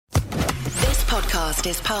podcast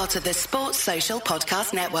is part of the Sports Social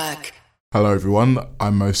Podcast Network. Hello everyone,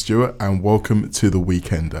 I'm Mo Stewart and welcome to The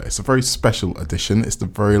Weekender. It's a very special edition. It's the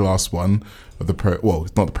very last one of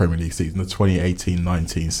it's not the Premier League season, the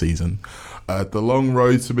 2018-19 season. The long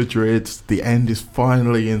road to Madrid, the end is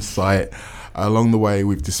finally in sight. Along the way,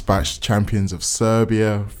 we've dispatched champions of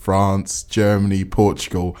Serbia, France, Germany,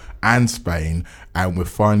 Portugal and Spain, and we're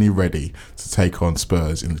finally ready to take on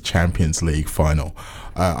Spurs in the Champions League final.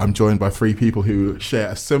 I'm joined by three people who share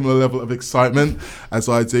a similar level of excitement as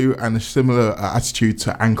I do and a similar attitude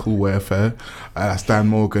to ankle warfare. That's Dan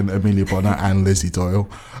Morgan, Amelia Bonner and Lizzie Doyle.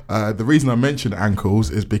 The reason I mention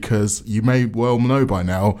ankles is because you may well know by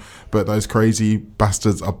now, but those crazy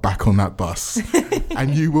bastards are back on that bus.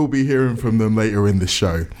 And you will be hearing from them later in the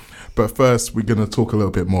show. But first, we're going to talk a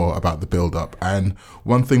little bit more about the build-up. And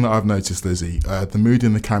one thing that I've noticed, Lizzie, the mood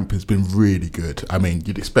in the camp has been really good. I mean,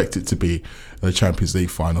 you'd expect it to be the Champions League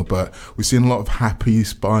final, but we've seen a lot of happy,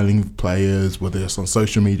 smiling players, whether it's on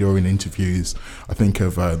social media or in interviews. I think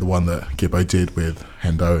of the one that Gibbo did with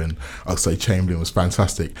Hendo and Oxlade-Chamberlain was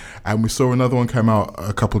fantastic. And we saw another one come out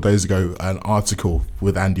a couple of days ago, an article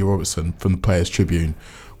with Andy Robertson from the Players' Tribune,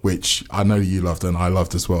 which I know you loved and I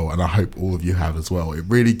loved as well, and I hope all of you have as well. It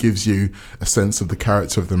really gives you a sense of the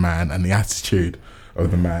character of the man and the attitude of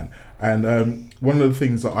the man. And one of the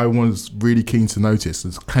things that I was really keen to notice,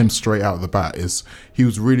 that came straight out of the bat, is he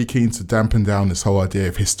was really keen to dampen down this whole idea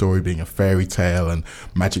of his story being a fairy tale and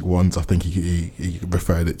magic wands, I think he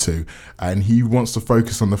referred it to. And he wants to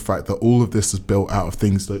focus on the fact that all of this is built out of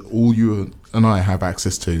things that all you and I have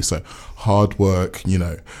access to. So hard work,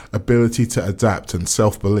 ability to adapt and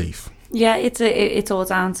self-belief. Yeah, it's all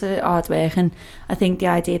down to hard work, and I think the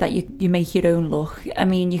idea that you make your own luck. I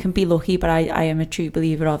mean, you can be lucky, but I am a true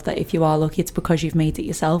believer of that. If you are lucky, it's because you've made it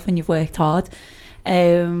yourself and you've worked hard.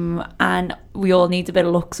 And we all need a bit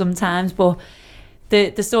of luck sometimes, but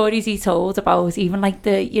the stories he told about, even like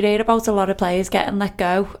you hear about a lot of players getting let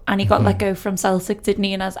go, and he got let go from Celtic, didn't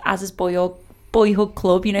he? And as his boyhood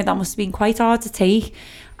club, that must have been quite hard to take,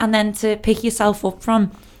 and then to pick yourself up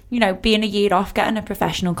from, being a year off, getting a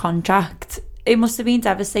professional contract, it must have been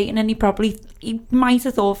devastating. And he might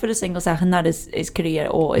have thought for a single second that his career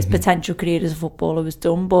or his potential career as a footballer was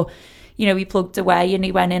done. But, he plugged away and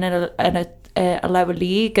he went in at a lower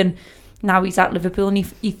league, and now he's at Liverpool and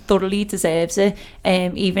he thoroughly deserves it.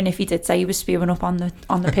 Even if he did say he was spewing up on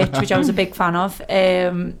the pitch, which I was a big fan of.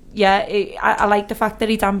 I like the fact that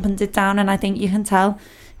he dampened it down, and I think you can tell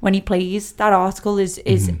when he plays. That article is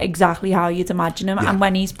exactly how you'd imagine him, and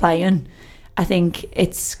when he's playing, I think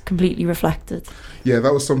it's completely reflected. Yeah,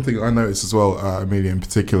 that was something I noticed as well, Amelia in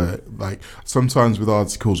particular. Like, sometimes with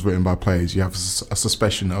articles written by players, you have a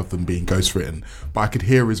suspicion of them being ghostwritten, but I could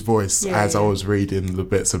hear his voice as I was reading the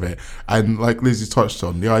bits of it. And like Lizzie touched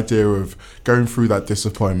on, the idea of going through that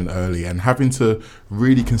disappointment early and having to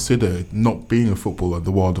really consider not being a footballer,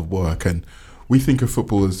 the world of work. And we think of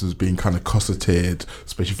footballers as being kind of cosseted,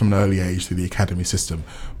 especially from an early age through the academy system.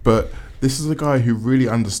 But this is a guy who really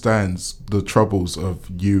understands the troubles of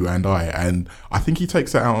you and I, and I think he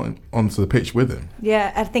takes that out onto the pitch with him.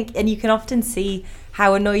 Yeah, I think, and you can often see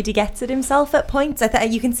how annoyed he gets at himself at points.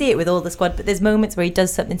 You can see it with all the squad, but there's moments where he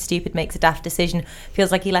does something stupid, makes a daft decision,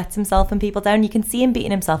 feels like he lets himself and people down. You can see him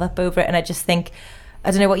beating himself up over it, and I just think,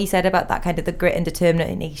 I don't know what you said about that kind of the grit and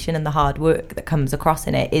determination and the hard work that comes across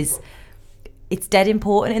in it is... It's dead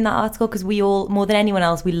important in that article, because we all, more than anyone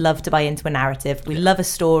else, we love to buy into a narrative. We love a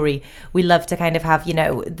story. We love to kind of have,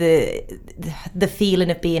 the feeling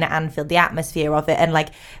of being at Anfield, the atmosphere of it, and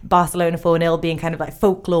like Barcelona 4-0 being kind of like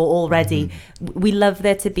folklore already. We love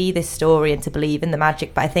there to be this story and to believe in the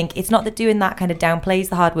magic. But I think it's not that doing that kind of downplays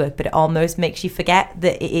the hard work, but it almost makes you forget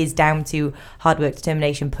that it is down to hard work,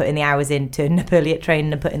 determination, putting the hours in, turning up early at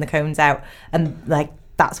training and putting the cones out. And like,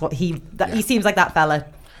 that's what he seems like that fella.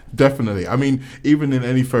 Definitely. I mean, even in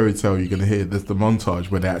any fairy tale, you're going to hear there's the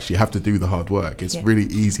montage where they actually have to do the hard work. It's really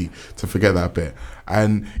easy to forget that bit.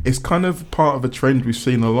 And it's kind of part of a trend we've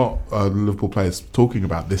seen a lot of Liverpool players talking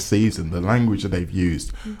about this season, the language that they've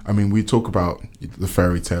used. I mean, we talk about the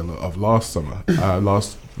fairy tale of last summer.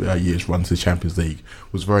 Last year's run to the Champions League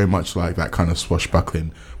was very much like that kind of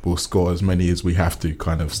swashbuckling, we'll score as many as we have to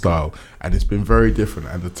kind of style. And it's been very different.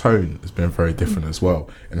 And the tone has been very different as well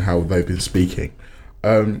in how they've been speaking.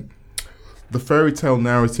 The fairy tale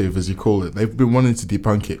narrative, as you call it, they've been wanting to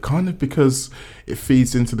debunk it, kind of because it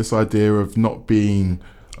feeds into this idea of not being,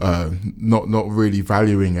 not really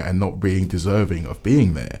valuing it and not being deserving of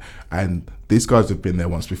being there. And these guys have been there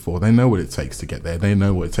once before. They know what it takes to get there. They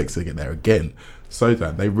know what it takes to get there again. So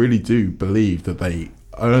that they really do believe that they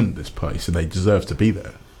earned this place and they deserve to be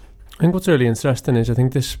there. think what's really interesting is I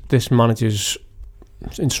think this manager's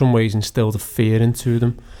in some ways instilled a fear into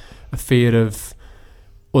them, a fear of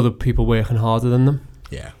other people working harder than them.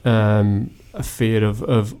 Yeah. A fear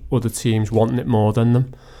of other teams wanting it more than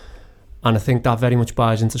them. And I think that very much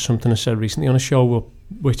buys into something I said recently on a show,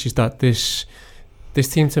 which is that this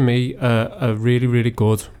team to me are really, really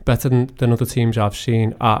good, better than other teams I've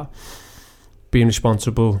seen at being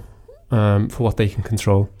responsible for what they can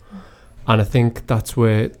control. And I think that's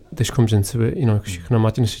where this comes into it, because you can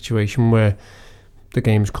imagine a situation where the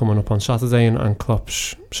game's coming up on Saturday and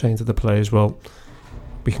Klopp's saying to the players, well,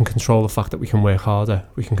 we can control the fact that we can work harder,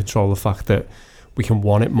 we can control the fact that we can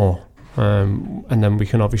want it more, and then we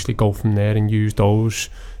can obviously go from there and use those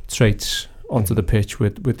traits onto the pitch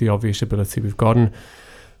with the obvious ability we've got. And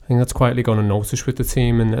I think that's quietly going to notice with the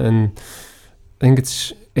team, and I think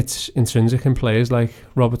it's intrinsic in players like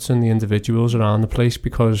Robertson, the individuals around the place,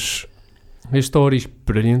 because his story's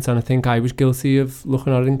brilliant, and I think I was guilty of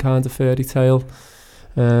looking at it in kind of fairy tale,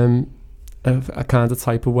 a kind of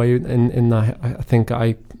type of way. In that, I think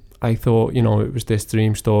I thought, it was this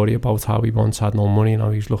dream story about how he once had no money and how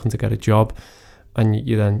he was looking to get a job, and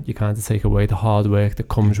you kind of take away the hard work that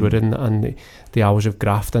comes with it, and the hours of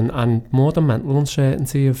graft, and more the mental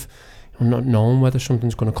uncertainty of not knowing whether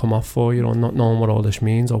something's going to come off for you, or not knowing what all this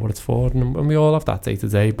means or what it's for. And we all have that day to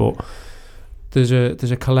day, but there's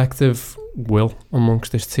a collective will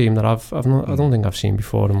amongst this team that I don't think I've seen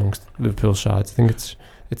before amongst Liverpool sides. I think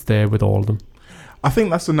it's there with all of them. I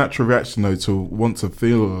think that's a natural reaction though, to want to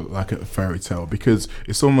feel like a fairy tale, because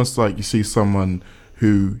it's almost like you see someone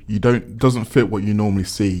who doesn't fit what you normally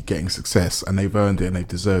see getting success, and they've earned it and they've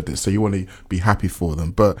deserved it, so you want to be happy for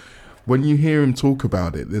them. But when you hear him talk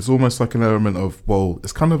about it, there's almost like an element of, well,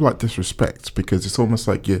 it's kind of like disrespect, because it's almost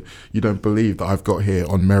like you don't believe that I've got here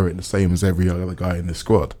on merit the same as every other guy in the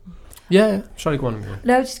squad. Yeah, sorry, go on.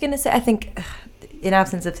 No, I was just going to say, I think in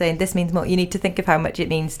absence of saying this means more, you need to think of how much it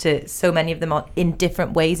means to so many of them in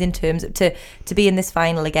different ways, in terms of to be in this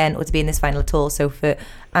final again, or to be in this final at all. So for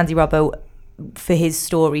Andy Robbo, for his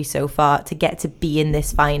story so far, to get to be in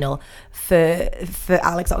this final, for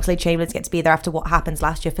Alex Oxlade-Chamberlain to get to be there after what happens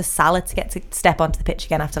last year, for Salah to get to step onto the pitch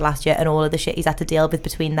again after last year, and all of the shit he's had to deal with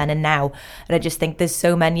between then and now. And I just think there's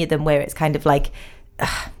so many of them where it's kind of like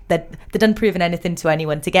they've done proven anything to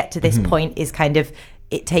anyone. To get to this point is kind of,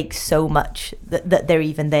 it takes so much that they're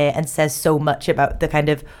even there, and says so much about the kind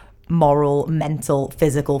of moral, mental,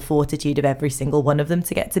 physical fortitude of every single one of them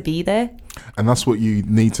to get to be there. And that's what you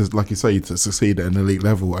need to, like you say, to succeed at an elite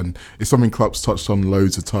level. And it's something Klopp's touched on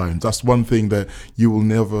loads of times. That's one thing that he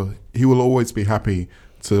will always be happy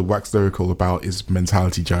to wax lyrical about, his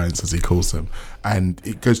mentality giants, as he calls them. And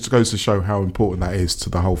it goes to show how important that is to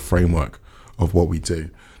the whole framework of what we do.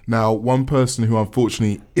 Now, one person who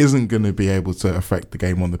unfortunately isn't going to be able to affect the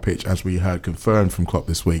game on the pitch, as we heard confirmed from Klopp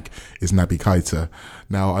this week, is Naby Keita.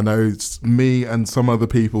 Now, I know it's me and some other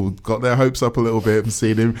people got their hopes up a little bit and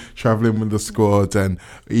seeing him travelling with the squad and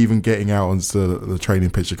even getting out onto the training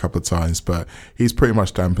pitch a couple of times, but he's pretty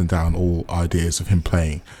much dampened down all ideas of him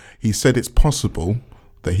playing. He said it's possible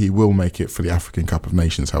that he will make it for the African Cup of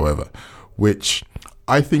Nations, however, which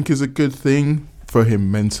I think is a good thing for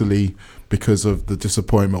him mentally, because of the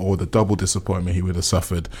disappointment, or the double disappointment he would have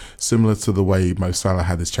suffered, similar to the way Mo Salah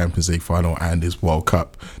had his Champions League final and his World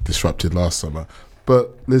Cup disrupted last summer.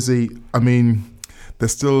 But Lizzie, I mean,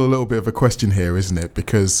 there's still a little bit of a question here, isn't it?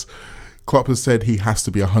 Because Klopp has said he has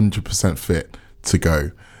to be 100% fit to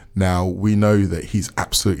go. Now, we know that he's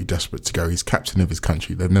absolutely desperate to go. He's captain of his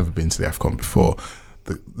country. They've never been to the AFCON before.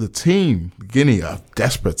 The team, Guinea, are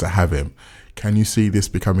desperate to have him. Can you see this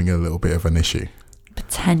becoming a little bit of an issue?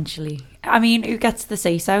 Potentially. I mean, who gets the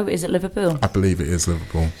say-so? Is it Liverpool? I believe it is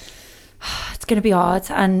Liverpool. It's going to be hard.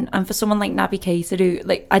 And for someone like Naby Keita,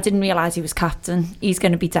 who, I didn't realise he was captain. He's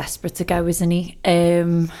going to be desperate to go, isn't he?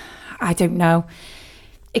 I don't know.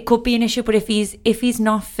 It could be an issue, but if he's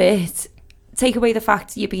not fit, take away the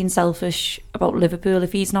fact that you're being selfish about Liverpool.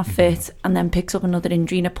 If he's not fit and then picks up another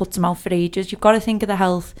injury and it puts him out for ages, you've got to think of the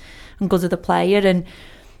health and good of the player. And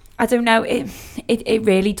I don't know, it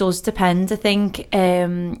really does depend, I think,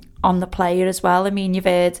 on the player as well. I mean, you've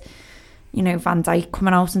heard, Van Dijk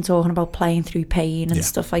coming out and talking about playing through pain and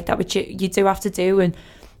stuff like that, which you do have to do. And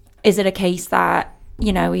is it a case that,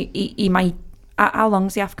 he might... How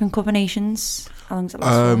long's the African Cup of Nations? How long's it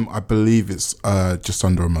last for? I believe it's just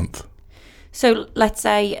under a month. So let's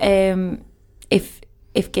say if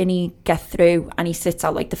if Guinea get through and he sits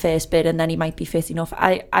out like the first bit and then he might be fit enough.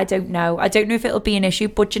 I don't know. I don't know if it'll be an issue,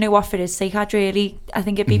 but you know what, for his sake, I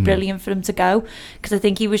think it'd be brilliant for him to go, because I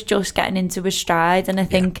think he was just getting into his stride, and I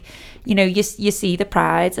think, you know, you see the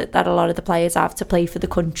pride that a lot of the players have to play for the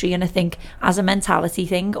country, and I think as a mentality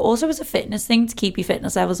thing, also as a fitness thing, to keep your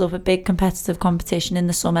fitness levels up, a big competitive competition in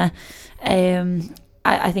the summer.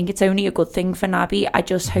 I think it's only a good thing for Naby. I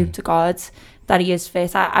just hope to God that he is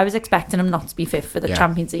fit. I was expecting him not to be fit for the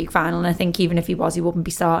Champions League final, and I think even if he was, he wouldn't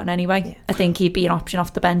be starting anyway. Yeah. I think he'd be an option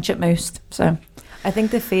off the bench at most. So I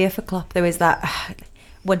think the fear for Klopp though is that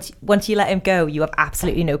once you let him go, you have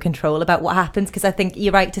absolutely no control about what happens, because I think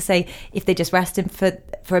you're right to say if they just rest him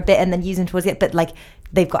for a bit and then use him towards it, but like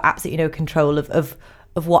they've got absolutely no control of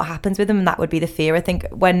what happens with him, and that would be the fear. I think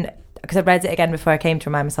because I read it again before I came to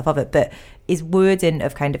remind myself of it, but his wording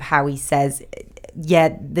of kind of how he says,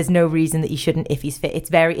 there's no reason that you shouldn't if he's fit.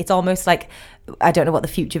 It's almost like, I don't know what the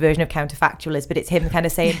future version of counterfactual is, but it's him kind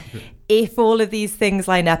of saying, if all of these things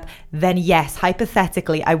line up, then yes,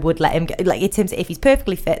 hypothetically, I would let him go. Like, it's him, if he's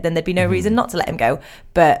perfectly fit, then there'd be no reason not to let him go.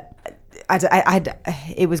 But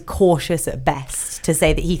it was cautious at best to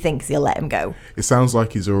say that he thinks he'll let him go. It sounds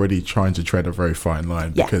like he's already trying to tread a very fine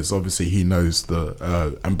line, because obviously he knows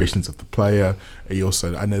the ambitions of the player.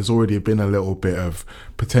 And there's already been a little bit of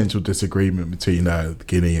potential disagreement between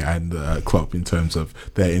Guinea and Klopp in terms of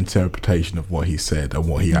their interpretation of what he said and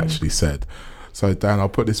what he actually said. So Dan, I'll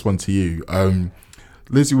put this one to you.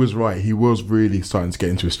 Lizzie was right. He was really starting to get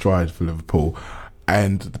into his stride for Liverpool.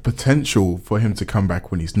 And the potential for him to come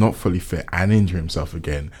back when he's not fully fit and injure himself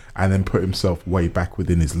again, and then put himself way back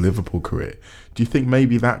within his Liverpool career. Do you think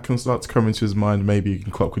maybe that can start to come into his mind? Maybe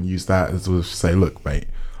Klopp can use that as to say, look, mate,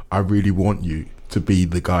 I really want you to be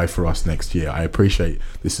the guy for us next year. I appreciate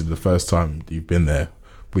this is the first time you've been there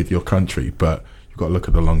with your country, but you've got to look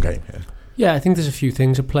at the long game here. Yeah, I think there's a few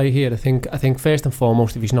things at play here. I think first and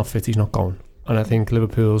foremost, if he's not fit, he's not going. And I think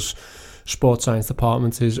Liverpool's sports science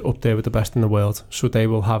department is up there with the best in the world, so they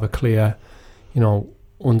will have a clear,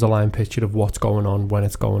 underlying picture of what's going on, when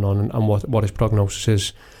it's going on, and what his prognosis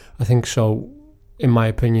is. I think so. In my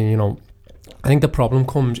opinion, I think the problem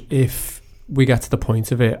comes if we get to the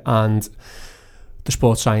point of it and the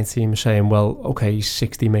sports science team is saying, well, okay, he's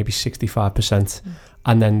 60, maybe 65%,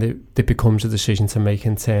 and then there becomes a decision to make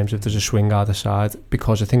in terms of there's a swing either side.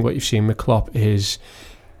 Because I think what you've seen with Klopp is,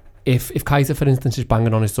 If Kaiser, for instance, is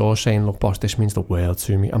banging on his door saying, look, boss, this means the world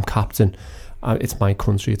to me. I'm captain. It's my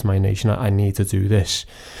country. It's my nation. I need to do this.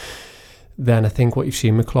 Then I think what you've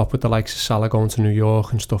seen with Klopp, with the likes of Salah going to New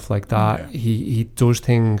York and stuff like that, he does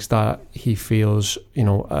things that he feels,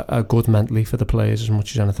 are good mentally for the players as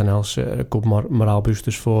much as anything else, are good morale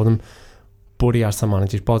boosters for them. But he has to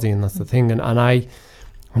manage his body, and that's the thing. And I'm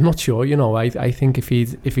not sure, I think if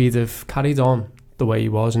he'd have carried on the way he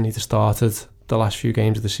was and he'd have started the last few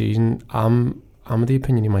games of the season, I'm of the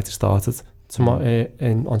opinion he might have started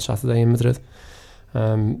on Saturday in Madrid.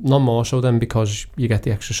 Not more so then, because you get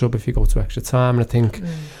the extra sub if you go to extra time. And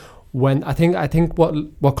I think I think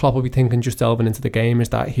what Klopp will be thinking, just delving into the game, is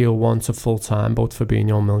that he'll want a full time both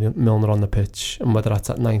Fabinho and Milner on the pitch, and whether that's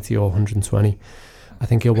at 90 or 120, I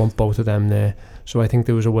think he'll want both of them there. So I think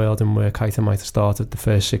there was a world in where Keita might have started the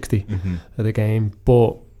first 60 of the game,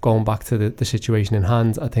 but going back to the situation in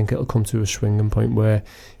hand, I think it'll come to a swinging point where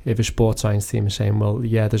if a sports science team is saying, well,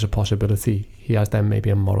 yeah, there's a possibility, he has then maybe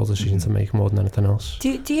a moral decision to make more than anything else. Do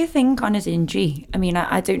you think on his injury, I mean,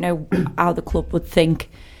 I don't know how the club would think,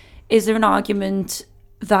 is there an argument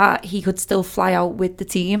that he could still fly out with the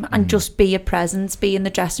team and just be a presence, be in the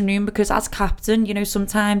dressing room? Because as captain,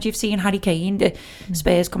 sometimes you've seen Harry Kane, the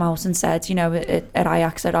Spurs come out and said, at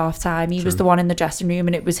Ajax at half time, he was the one in the dressing room,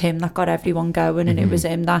 and it was him that got everyone going, and it was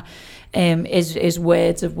him that his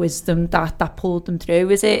words of wisdom that pulled them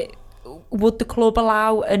through. Would the club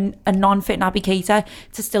allow a non-fit Naby Keita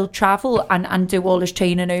to still travel and do all his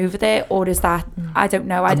training over there, or is that, I don't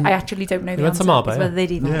know, I actually don't know the answer. Whether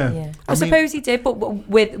they'd even, I suppose he did, but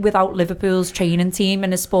without Liverpool's training team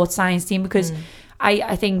and his sports science team, because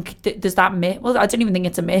I think there's that myth. Well, I don't even think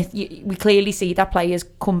it's a myth. We clearly see that players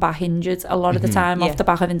come back injured a lot of the time off the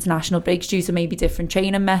back of international breaks due to maybe different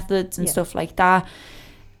training methods and stuff like that.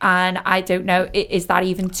 And I don't know, is that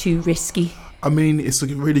even too risky? I mean, it's a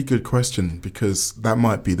really good question, because that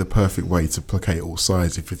might be the perfect way to placate all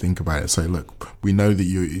sides if you think about it. Say, look, we know that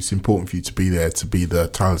it's important for you to be there, to be the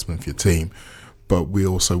talisman for your team, but we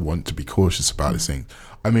also want to be cautious about this thing.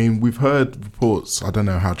 I mean, we've heard reports, I don't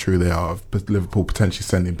know how true they are, of Liverpool potentially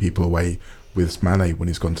sending people away with Mane when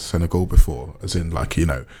he's gone to Senegal before, as in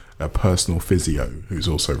a personal physio who's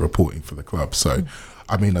also reporting for the club. So,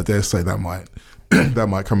 I mean, I dare say that might that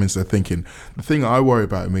might come into their thinking. The thing I worry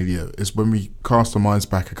about, Emilio, is when we cast our minds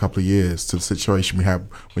back a couple of years to the situation we had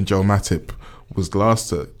when Joel Matip was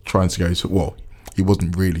last trying to go to, well, he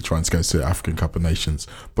wasn't really trying to go to the African Cup of Nations,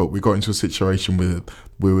 but we got into a situation where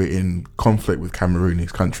we were in conflict with Cameroon,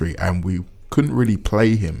 his country, and we couldn't really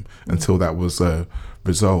play him until that was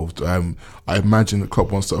resolved. I imagine that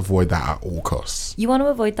Klopp wants to avoid that at all costs. You want to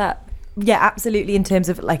avoid that? Yeah, absolutely. In terms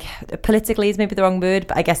of, like, politically is maybe the wrong word,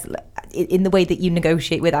 but I guess in the way that you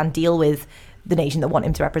negotiate with and deal with the nation that want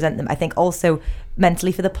him to represent them. I think also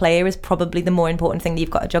mentally for the player is probably the more important thing that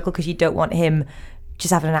you've got to juggle, because you don't want him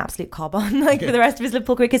just having an absolute cob on for the rest of his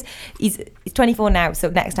Liverpool career, because he's 24 now, so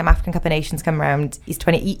next time African Cup of Nations come around, he's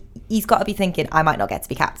 20. He's got to be thinking, I might not get to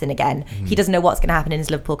be captain again. He doesn't know what's going to happen in his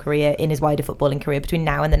Liverpool career, in his wider footballing career, between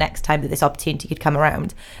now and the next time that this opportunity could come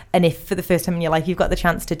around. And if for the first time in your life you've got the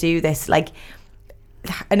chance to do this, like,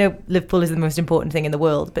 I know Liverpool is the most important thing in the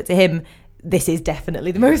world, but to him, this is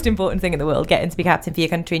definitely the most important thing in the world, getting to be captain for your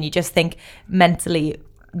country. And you just think mentally,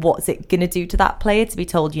 what's it going to do to that player to be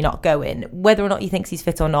told you're not going, whether or not he thinks he's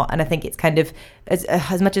fit or not. And I think it's kind of,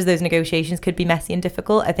 as much as those negotiations could be messy and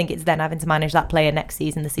difficult, I think it's then having to manage that player next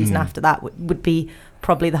season, the season after that would be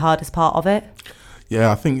probably the hardest part of it. Yeah,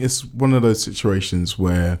 I think it's one of those situations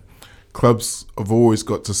where clubs have always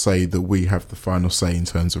got to say that we have the final say in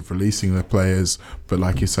terms of releasing their players, but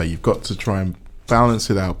like you say, you've got to try and balance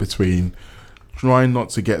it out between trying not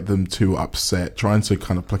to get them too upset, trying to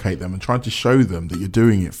kind of placate them, and trying to show them that you're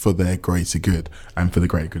doing it for their greater good and for the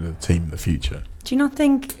greater good of the team in the future. Do you not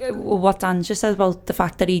think what Dan just said about the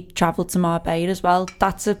fact that he travelled to Marbella as well,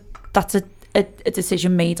 that's a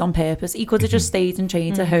decision made on purpose? He could have just stayed and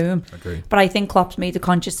trained at home. Agree. But I think Klopp's made a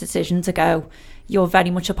conscious decision to go, you're very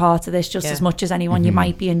much a part of this, just as much as anyone. You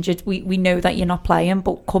might be injured, we know that you're not playing,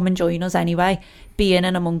 but come and join us anyway. Be in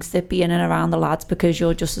and amongst it, be in and around the lads, because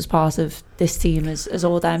you're just as part of this team as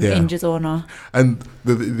all them, injured or not. And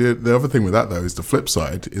the other thing with that, though, is the flip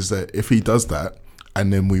side is that if he does that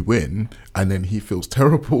and then we win, and then he feels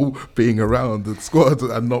terrible being around the squad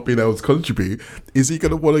and not being able to contribute, is he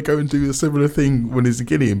going to want to go and do a similar thing when he's in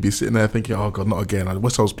Guinea and be sitting there thinking, oh God, not again, I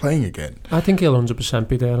wish I was playing again? I think he'll 100%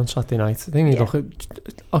 be there on Saturday night. I think look at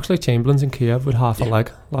Oxlade-Chamberlain's in Kiev with half a leg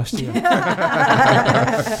last year.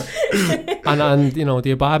 and you know,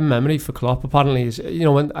 the abiding memory for Klopp apparently is, you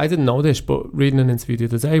know, when I didn't know this, but reading an interview the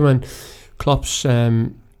other day when Klopp's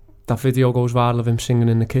that video goes viral of him singing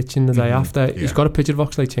in the kitchen the day after, he's got a picture of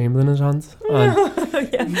Oxlade-Chamberlain in his hand, and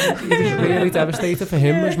it's really devastated for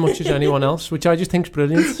him as much as anyone else, which I just think's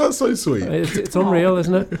brilliant. That's so sweet. It's unreal,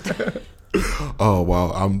 isn't it? Oh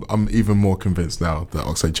wow, I'm even more convinced now that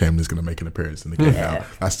Oxlade-Chamberlain is going to make an appearance in the game now.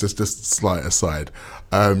 That's just a slight aside.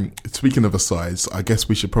 Speaking of asides, I guess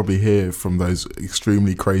we should probably hear from those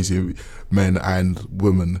extremely crazy men and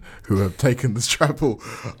women who have taken this travel,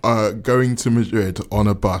 going to Madrid on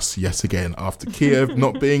a bus yet again. After Kiev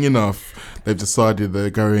not being enough, they've decided they're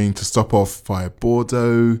going to stop off via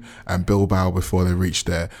Bordeaux and Bilbao before they reach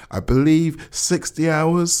there. I believe 60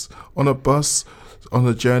 hours on a bus, on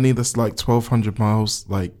a journey that's like 1,200 miles.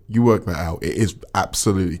 Like, you work that out. It is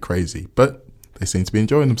absolutely crazy, but they seem to be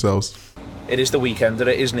enjoying themselves. It is the weekend, and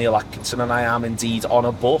it is Neil Atkinson, and I am indeed on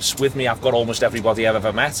a bus. With me, I've got almost everybody I've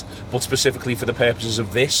ever met, but specifically for the purposes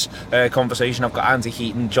of this conversation, I've got Andy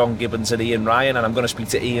Heaton, John Gibbons and Ian Ryan, and I'm going to speak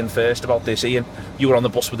to Ian first about this. Ian, you were on the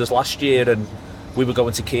bus with us last year, and we were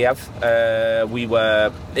going to Kiev.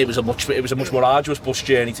 It was a much more arduous bus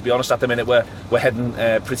journey, to be honest. At the minute, we're heading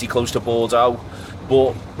pretty close to Bordeaux.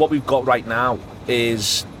 But what we've got right now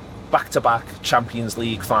is back-to-back Champions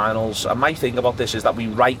League finals. And my thing about this is that we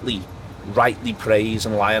rightly praise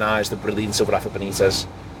and lionise the brilliance of Rafa Benitez.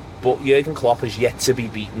 But Jurgen Klopp has yet to be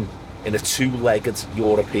beaten in a two-legged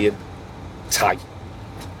European tie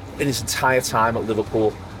in his entire time at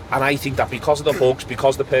Liverpool. And I think that because of the hugs,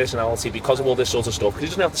 because of the personality, because of all this sort of stuff, because he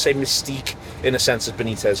doesn't have the same mystique in a sense as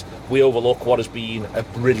Benitez, we overlook what has been a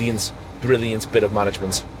brilliant bit of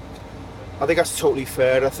management. I think that's totally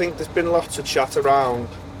fair. I think there's been lots of chat around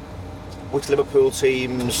which Liverpool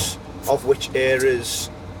teams of which eras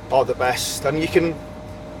are the best, and you can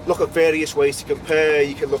look at various ways to compare.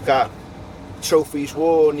 You can look at trophies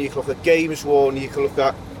won, you can look at games won, you can look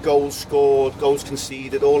at goals scored, goals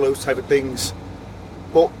conceded, all those type of things.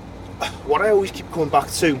 But what I always keep coming back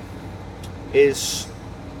to is,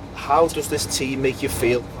 how does this team make you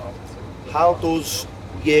feel? How does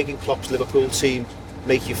Jurgen Klopp's Liverpool team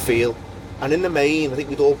make you feel? And in the main, I think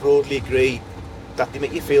we'd all broadly agree that they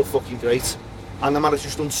make you feel fucking great. And the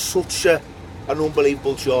manager's done such an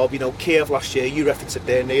unbelievable job. You know, Kiev last year, you referenced it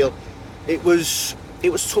there, Neil. It was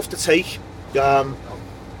tough to take.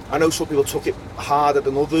 I know some people took it harder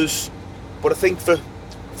than others, But I think for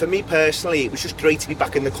me personally, it was just great to be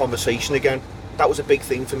back in the conversation again. That was a big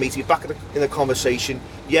thing for me, to be back in the conversation.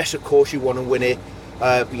 Yes, of course you want to win it,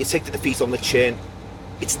 but you take the defeat on the chin.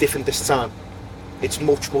 It's different this time. It's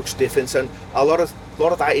much, much different, and a lot of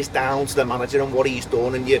that is down to the manager and what he's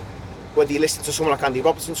done. And whether you listen to someone like Andy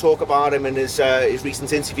Robertson talk about him in his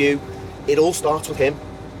recent interview, it all starts with him.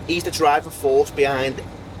 He's the driving force behind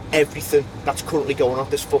everything that's currently going on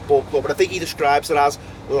at this football club, and I think he describes it as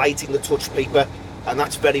lighting the touch paper, and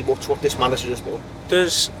that's very much what this manager has done.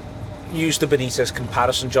 There's use the Benitez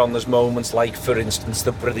comparison, John. There's moments like, for instance,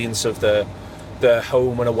 the brilliance of the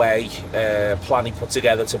home and away plan he put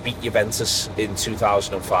together to beat Juventus in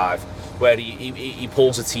 2005, where he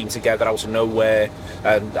pulls a team together out of nowhere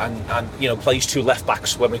and you know, plays 2 left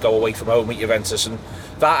backs when we go away from home at Juventus, and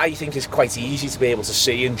that I think is quite easy to be able to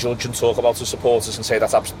see and judge and talk about to supporters and say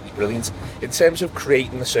that's absolutely brilliant. In terms of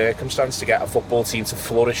creating the circumstance to get a football team to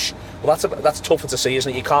flourish, well, that's tougher to see,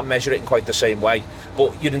 isn't it? You can't measure it in quite the same way,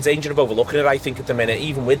 but you're in danger of overlooking it, I think, at the minute,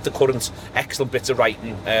 even with the current excellent bits of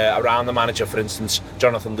writing around the manager. For instance,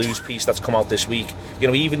 Jonathan Liu's piece that's come out this week, you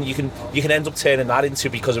know, even you can end up turning that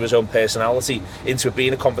into, because of his own personality, into it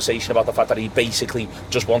being a conversation about the fact that he basically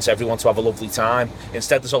just wants everyone to have a lovely time.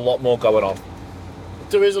 Instead, there's a lot more going on.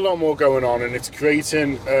 There is a lot more going on, and it's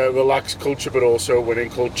creating a relaxed culture but also a winning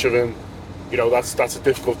culture, and you know, that's a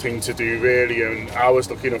difficult thing to do, really. And I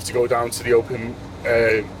was lucky enough to go down to the open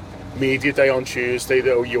media day on Tuesday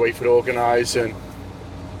that UEFA organised, and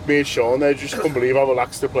me and Sean, they just couldn't believe how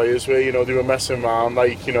relaxed the players were. You know, they were messing around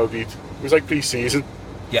like, you know, it was like pre-season.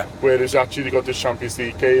 Yeah. Whereas actually they got this Champions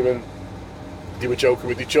League game and they were joking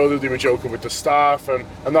with each other, they were joking with the staff, and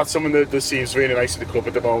that's something that seems really nice at the club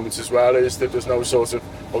at the moment as well, is that there's no sort of,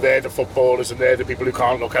 oh, they're the footballers and they're the people who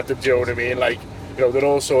can't look at them, do you know what I mean? Like, you know, they're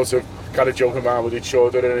all sort of kind of joking around with each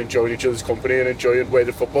other and enjoying each other's company and enjoying where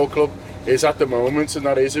the football club is at the moment, and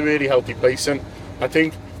that is a really healthy place. And I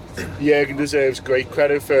think Jürgen deserves great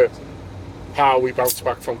credit for how we bounced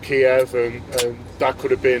back from Kiev, and that could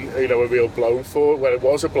have been, you know, a real blow for, well, it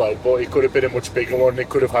was a blow, but it could have been a much bigger one. It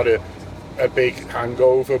could have had a big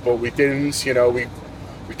hangover, but we didn't. You know, we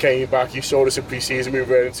came back. You saw us in pre-season, we were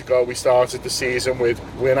ready to go. We started the season with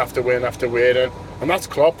win after win after win, and that's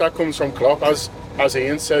Klopp. That comes from Klopp, as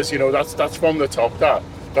Ian says. You know, that's from the top.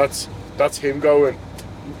 That's him going.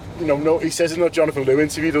 You know, no, he says in the Jonathan Liu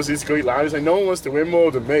interview, does this great line, he's like, no one wants to win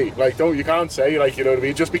more than me. Like, you can't say, like, you know what I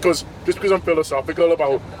mean, just because I'm philosophical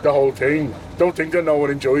about the whole thing, don't think that no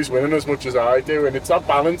one enjoys winning as much as I do. And it's that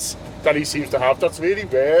balance that he seems to have that's really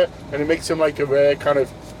rare, and it makes him like a rare kind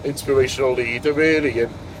of inspirational leader, really.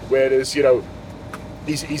 And whereas, you know,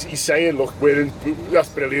 he's saying, look, that's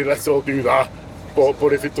brilliant, let's all do that,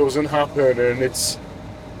 but if it doesn't happen, and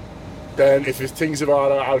then if things are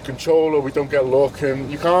out of control or we don't get luck,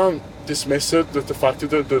 and you can't dismiss it, the fact that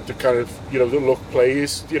the kind of, you know, the luck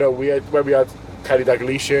plays. You know, when we had Kelly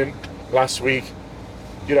Dalglish in last week,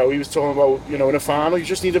 you know, he was talking about, you know, in a final you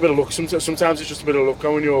just need a bit of luck. Sometimes it's just a bit of luck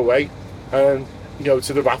going your way. And, you know,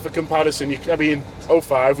 to the Rafa comparison, I mean,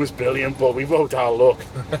 05 was brilliant, but we rode our luck.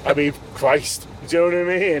 I mean, Christ, do you know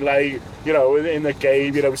what I mean? Like, you know, in the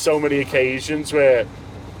game, you know, so many occasions where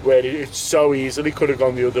it so easily could have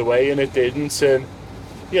gone the other way, and it didn't. And,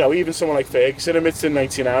 you know, even someone like Ferguson admits in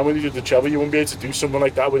 99 when he did the treble, you wouldn't be able to do something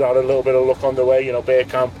like that without a little bit of luck on the way. You know,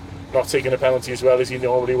 Bergkamp not taking a penalty as well as he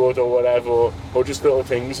normally would, or whatever, or just little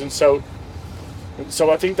things. And so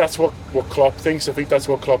I think that's what Klopp thinks. I think that's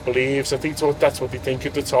what Klopp believes. I think that's what they think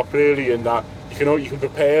at the top, really, and that you can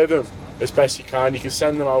prepare them as best you can. You can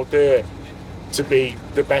send them out there to be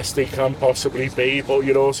the best they can possibly be, but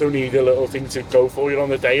you also need a little thing to go for you on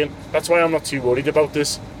the day. And that's why I'm not too worried about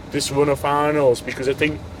this run of finals, because I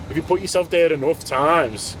think if you put yourself there enough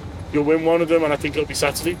times, you'll win one of them, and I think it'll be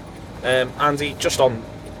Saturday. Andy, just on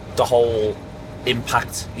the whole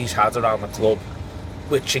impact he's had around the club,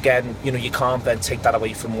 which again, you know, you can't then take that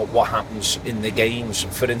away from what happens in the games.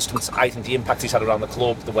 For instance, I think the impact he's had around the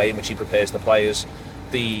club, the way in which he prepares the players,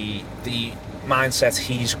 the mindset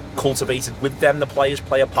he's cultivated with them, the players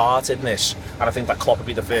play a part in this, and I think that Klopp would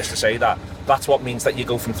be the first to say that. That's what means that you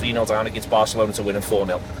go from 3-0 down against Barcelona to winning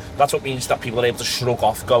 4-0. That's what means that people are able to shrug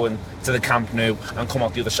off going to the Camp Nou and come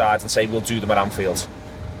out the other side and say, we'll do them at Anfield.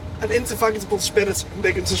 An indefatigable spirit,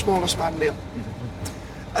 big into smallest man, Neil.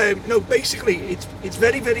 No, basically, it's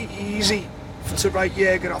very, very easy to write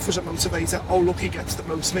Jürgen off as a motivator. Oh, look, he gets the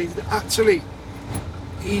motivated. Actually,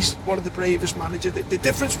 he's one of the bravest managers. The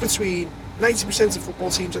difference between 90% of football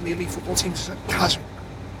teams and the elite football teams is a chasm.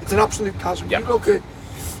 It's an absolute chasm. Yeah. You look at,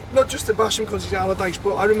 not just to bash him because he's Allardyce,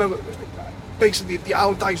 but I remember basically the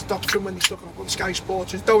Allardyce doctrine when they stuck it up on Sky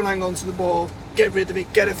Sports is don't hang on to the ball, get rid of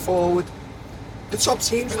it, get it forward. the top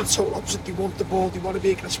teams are the total opposite. They want the ball, they want to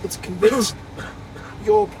be aggressive, but to convince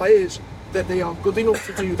your players that they are good enough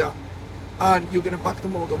to do that, and you're going to back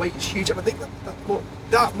them all the way, is huge. And I think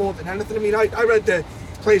that more than anything. I mean, I read the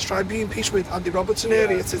Players Tribune piece with Andy Robertson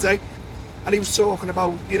earlier today, and he was talking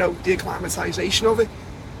about, you know, the acclimatisation of it.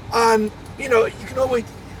 And, you know, you can always...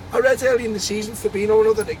 I read early in the season, Fabinho,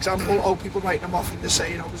 another example, people writing him off and they're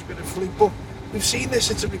saying, it was a bit of a fluke, but we've seen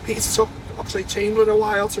this, it's a repeat. It took Oxlade-Chamberlain a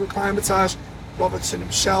while to acclimatise, Robertson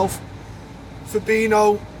himself,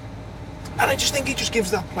 Fabinho, and I just think he just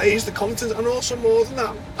gives that players the confidence, and also more than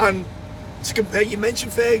that. And to compare, you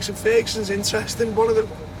mentioned Ferguson's interesting. One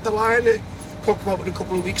of the line that talked about it a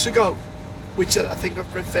couple of weeks ago, which I think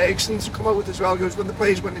I've read Ferguson's come out with as well, goes, when the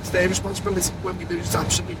players, when it's their responsibility, when we lose, it's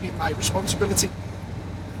absolutely my responsibility.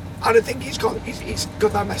 And I think he's got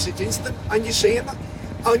that message into them, and you're seeing that.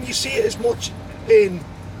 And you see it as much in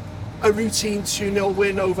a routine 2-0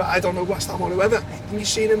 win over, I don't know, West Ham or whoever, and you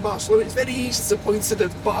see it in Barcelona. It's very easy to point to the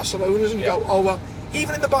Barcelonas and go, oh well,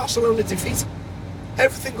 even in the Barcelona defeat,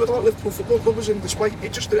 everything good about Liverpool Football Club was in display.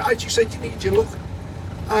 It just, as you said, you needed your luck.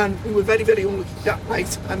 And we were very, very unlucky that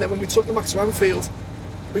night. And then when we took them back to Anfield,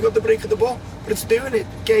 we got the break of the ball. But it's doing it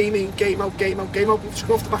game in, game out, game out, game out. We've just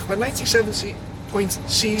come off the back of a 97-point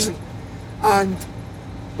season, and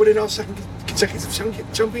we're in our second consecutive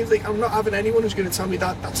Champions League. I'm not having anyone who's going to tell me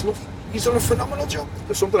that that's enough. He's done a phenomenal job.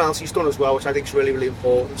 There's something else he's done as well, which I think is really, really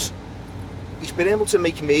important. He's been able to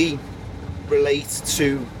make me relate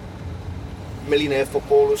to millionaire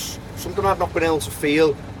footballers, something I've not been able to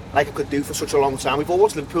feel like I could do for such a long time. We've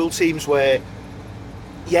always Liverpool teams where,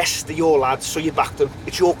 yes, they're your lads, so you back them.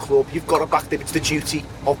 It's your club, you've got to back them. It's the duty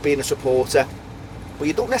of being a supporter. But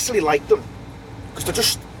you don't necessarily like them, because they're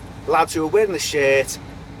just lads who are wearing the shirt.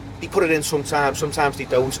 They put it in sometimes they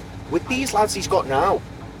don't. With these lads he's got now,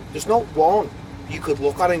 there's not one you could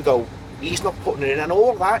look at and go, he's not putting it in. And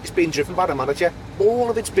all that is being driven by the manager. All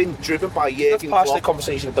of it's been driven by Jurgen Klopp. That's part of the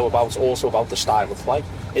conversation though also about the style of play.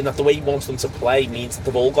 In that the way he wants them to play means that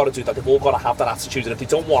they've all got to do that. They've all got to have that attitude. And if they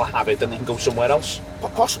don't want to have it, then they can go somewhere else.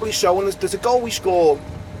 But possibly so. And there's a goal we scored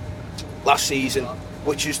last season,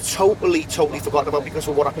 which is totally forgotten about because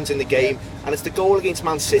of what happens in the game. And it's the goal against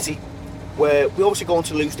Man City, where we're obviously going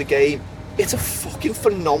to lose the game. It's a fucking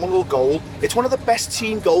phenomenal goal. It's one of the best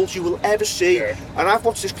team goals you will ever see. Yeah. And I've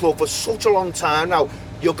watched this club for such a long time now.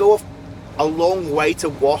 You'll go a long way to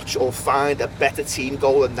watch or find a better team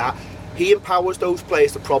goal than that. He empowers those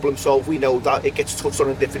players to problem solve. We know that it gets touched on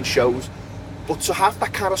in different shows. But to have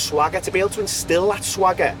that kind of swagger, to be able to instill that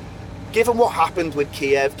swagger, given what happened with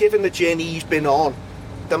Kiev, given the journey he's been on,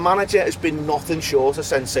 the manager has been nothing short of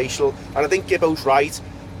sensational. And I think Gibbo's right.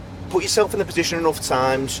 Put yourself in the position enough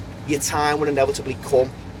times, your time will inevitably come.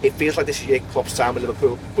 It feels like this is Jurgen Klopp's time with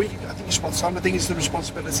Liverpool. But I think you're spot on. I think it's the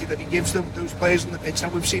responsibility that he gives them, those players on the pitch.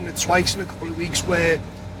 And we've seen it twice in a couple of weeks where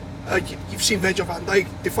you've seen Virgil van Dijk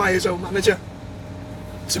defy his own manager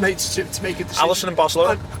to make a decision. Alisson in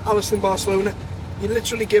Barcelona. Alisson in Barcelona. You're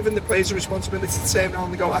literally giving the players a responsibility to turn around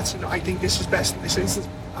and go, actually, no, I think this is best in this instance,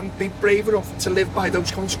 and be brave enough to live by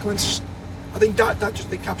those consequences. I think that just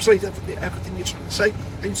encapsulates everything you're trying to say.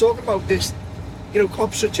 And you're talking about this, you know,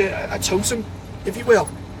 Klopp's such a totem, if you will.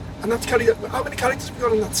 And that's how many characters have we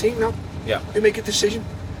got on that team now? Yeah. Who make a decision.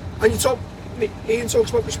 And Ian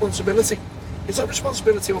talks about responsibility. It's not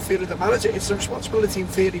responsibility or fear of the manager, it's the responsibility and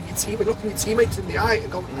fear of your team, and looking your teammates in the eye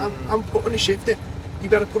and going, I'm putting a shift in. You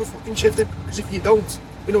better put a fucking shift in, because if you don't,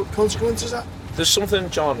 you know what the consequences are. There's something,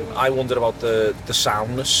 John, I wonder about the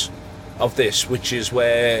soundness of this, which is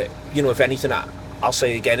where, you know, if anything, I'll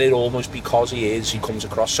say again, it almost because he comes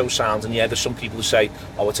across so sound. And yeah, there's some people who say,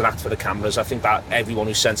 oh, it's an act for the cameras. I think that everyone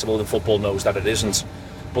who's sensible in football knows that it isn't.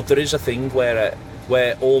 But there is a thing where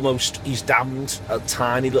almost he's damned a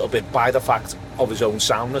tiny little bit by the fact of his own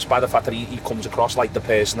soundness, by the fact that he comes across like the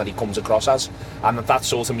person that he comes across as. And that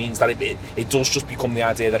sort of means that it does just become the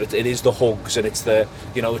idea that it is the hugs and it's the,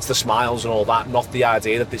 you know, it's the smiles and all that, not the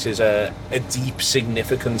idea that this is a deep,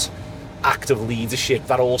 significant act of leadership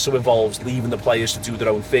that also involves leaving the players to do their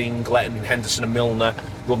own thing, letting Henderson and Milner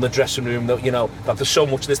run the dressing room. That, you know, that there's so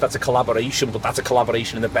much of this that's a collaboration, but that's a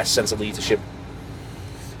collaboration in the best sense of leadership.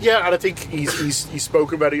 Yeah, and I think he's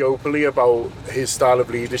spoken very openly about his style of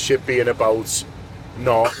leadership being about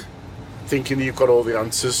not thinking that you've got all the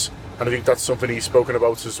answers, and I think that's something he's spoken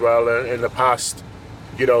about as well in the past.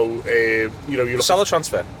 You know, you Salah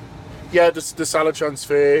transfer. Yeah, the Salah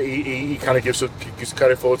transfer, he kind of gives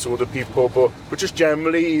credit forward to other people, but just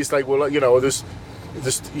generally, he's like, well, you know,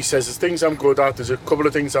 he says there's things I'm good at, there's a couple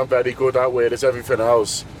of things I'm very good at, whereas everything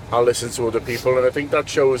else, I'll listen to other people, and I think that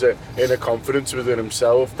shows it in a confidence within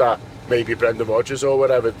himself that maybe Brendan Rodgers or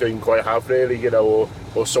whatever didn't quite have really, you know,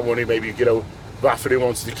 or someone who maybe, you know, Rafa who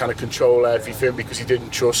wanted to kind of control everything because he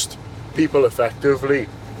didn't trust people effectively.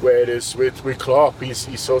 Whereas with Klopp,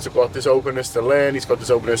 he's sort of got this openness to learn, he's got this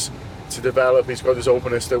openness to develop, he's got this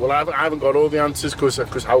openness to, well, I haven't got all the answers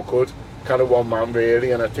because how could kind of one man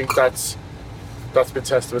really, and I think that's been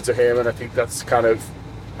testament to him, and I think that's kind of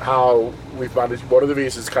how we've managed, one of the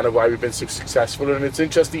reasons kind of why we've been so successful. And it's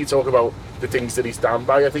interesting you talk about the things that he's stand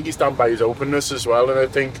by. I think he's stand by his openness as well, and I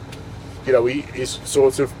think, you know, he is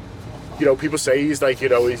sort of, you know, people say he's like, you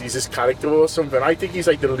know, he's this character or something. I think he's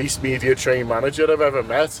like the least media trained manager I've ever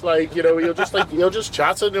met. Like, you know, he'll just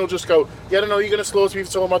chat and he'll just go, yeah, I don't know, you're going to slaughter me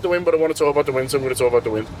for talking about the win, but I want to talk about the win, so I'm going to talk about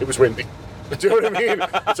the win. It was windy. Do you know what I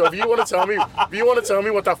mean? So if you want to tell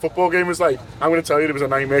me what that football game was like, I'm going to tell you it was a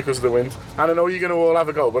nightmare because of the wind. And I know you're going to all have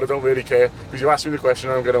a go, but I don't really care because you asked me the question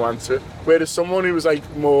and I'm going to answer. Whereas someone who was like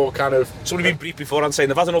more kind of... Somebody been briefed before and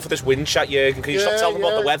saying, I've had enough of this wind chat, Jürgen. Can you stop telling them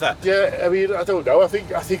about the weather? Yeah, I mean, I don't know. I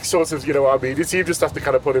think sort of, you know, our media team just have to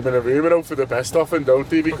kind of put him in a room and hope for the best off him, don't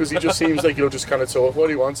they? Because he just seems like he'll just kind of talk what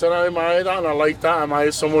he wants. And I admire that and I like that. I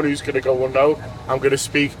admire someone who's going to go, well, no, I'm going to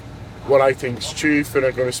speak what I think is truth and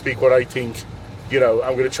I'm going to speak what I think... You know,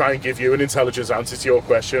 I'm going to try and give you an intelligent answer to your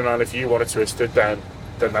question, and if you want to twist it, then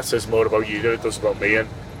that says more about you than it does about me. And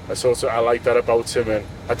I like that about him, and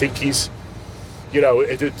I think he's, you know,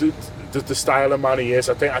 the style of man he is.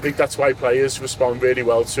 I think that's why players respond really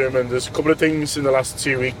well to him. And there's a couple of things in the last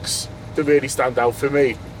 2 weeks that really stand out for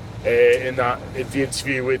me in the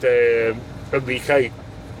interview with Enrique,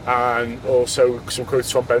 and also some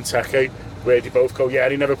quotes from Benteke, where they both go, yeah,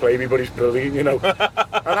 he never played me, but he's brilliant, you know.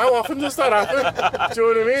 And how often does that happen? Do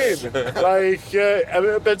you know what I mean? Like,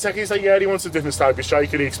 Benteke's like, yeah, he wants a different type of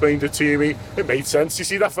striker. He explained it to me. It made sense. You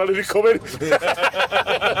see that fella who come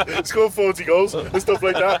in? Scored 40 goals and stuff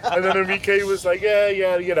like that. And then Enrique was like, yeah,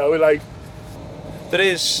 you know, like... There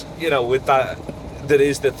is, you know, with that... There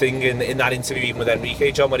is the thing in that interview even with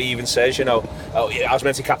Enrique, John, where he even says, you know, oh, I was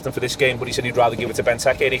meant to be captain for this game, but he said he'd rather give it to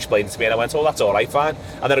Benteke, and he explained it to me, and I went, oh, that's all right, fine.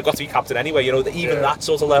 And then I got to be captain anyway, you know, even that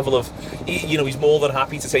sort of level of, you know, he's more than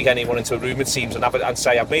happy to take anyone into a room, it seems, and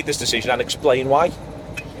say, I've made this decision, and explain why.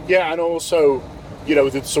 Yeah, and also, you know,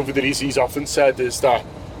 something that he's often said is that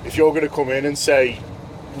if you're going to come in and say,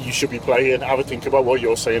 you should be playing, have a think about what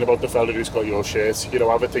you're saying about the fella who's got your shirt, you know,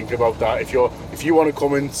 have a think about that. If you want to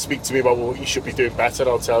come and speak to me about what you should be doing better,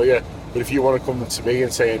 I'll tell you. But if you want to come to me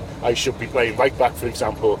and saying I should be playing right back, for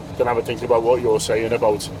example, then have a think about what you're saying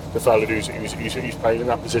about the fella who's playing in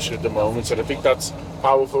that position at the moment. And I think that's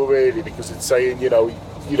powerful really, because it's saying, you know,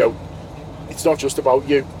 it's not just about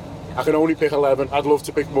you. I can only pick 11. I'd love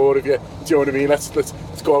to pick more of you. Do you know what I mean? Let's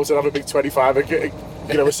go out and have a big 25.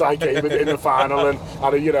 You know, a side game in the final and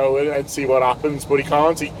you know, and see what happens. But he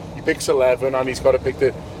can't. He picks 11 and he's got to pick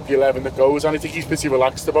the 11 that goes. And I think he's pretty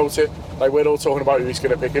relaxed about it. Like, we're all talking about who he's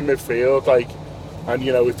going to pick in midfield. Like, and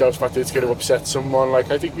you know, with those fact that it's going to upset someone. Like,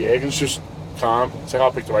 I think Jürgen's just calm. So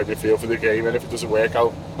I'll pick the right midfield for the game, and if it doesn't work,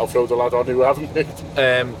 I'll throw the lad on who I haven't picked.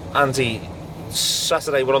 Andy,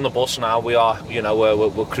 Saturday we're on the bus now. We are, you know,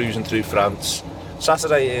 we're cruising through France.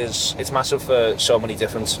 Saturday it's massive for so many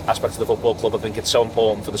different aspects of the football club. I think it's so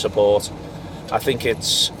important for the support. I think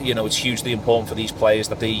it's, you know, it's hugely important for these players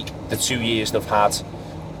that the 2 years they've had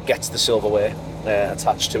gets the silverware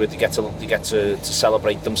attached to it. They get to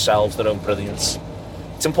celebrate themselves, their own brilliance.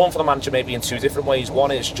 It's important for the manager maybe in two different ways.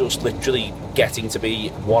 One is just literally getting to be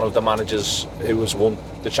one of the managers who has won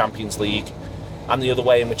the Champions League, and the other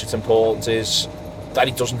way in which it's important is that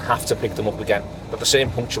he doesn't have to pick them up again. But the same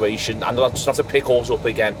punctuation, and doesn't have to pick us up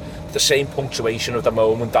again, the same punctuation of the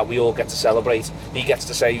moment that we all get to celebrate. He gets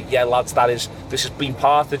to say, yeah lads, this has been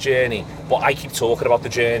part of the journey, but I keep talking about the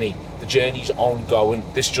journey. The journey's ongoing.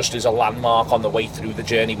 This just is a landmark on the way through the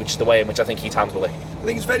journey, which is the way in which I think he'd handle it. I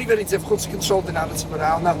think it's very, very difficult to control the narrative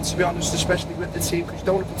around that, and to be honest, especially with the team, because you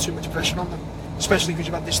don't want to put too much pressure on them, especially because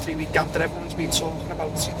you've had this 3-week gap that everyone's been talking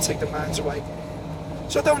about to take their minds away.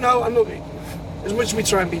 So I don't know, and look, as much as we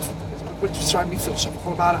try and be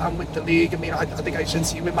philosophical about it, and with the league, I mean, I think I said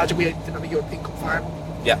to you, imagine we didn't have a European Cup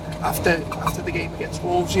final. Yeah. After the game against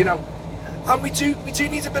Wolves, you know, and we do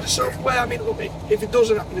need a bit of self-aware. I mean, look, if it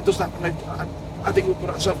doesn't happen, it doesn't happen. I think we'll put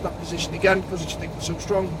ourselves in that position again because I just think we're so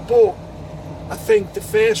strong. But I think the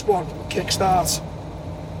first one will kickstart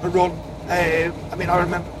a run. I mean, I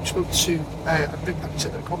remember we spoke to, I think I've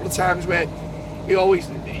said it a couple of times, where he always,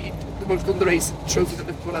 the most underrated trophy that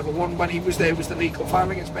Liverpool ever won when he was there was the League Cup final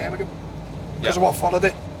against Birmingham, because of what followed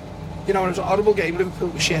it. You know, it was a horrible game. Liverpool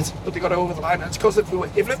was shit, but they got over the line, and it's because if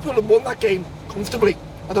Liverpool had won that game comfortably,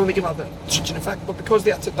 I don't think it had such an effect. But because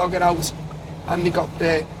they had to dog it out and they got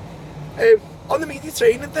there, on the media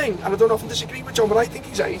training thing, and I don't often disagree with John, but I think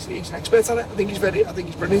he's an expert at it. I think he's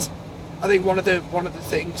brilliant. I think one of the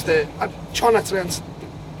things that John actually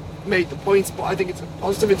made the point, but I think it's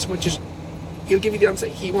positive in so much as he'll give you the answer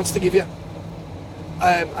he wants to give you.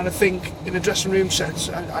 And I think in a dressing room sense,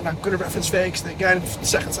 and I'm going to reference Ferguson again for the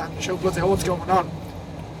second time in the show, bloody hell, what's going on?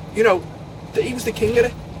 You know, he was the king of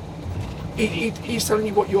it. He's telling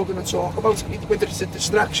you what you're going to talk about, whether it's a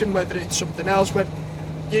distraction, whether it's something else. When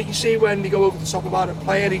you see when they go over the top about a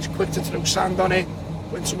player, he's quick to throw sand on it.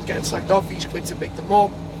 When someone gets slacked off, he's quick to pick them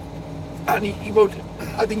up. And he won't.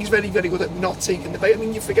 I think he's very, very good at not taking the bait. I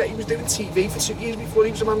mean, you forget he was doing TV for 2 years before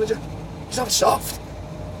he was a manager. He's not soft.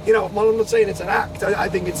 You know, while I'm not saying it's an act, I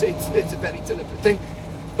think it's a very deliberate thing.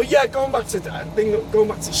 But yeah, going back to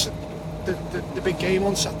the big game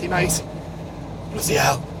on Saturday night, bloody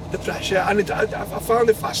hell, the pressure. And I found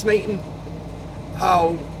it fascinating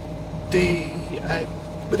how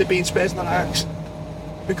with it being Spurs and Ajax,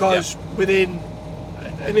 because within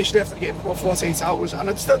initially after the game for about 48 hours,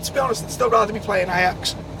 and to be honest, I'd still rather be playing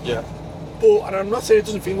Ajax. Yeah. But, and I'm not saying it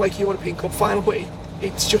doesn't feel like a European Cup final, but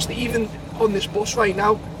it's just even on this bus right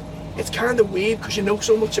now, it's kind of weird because you know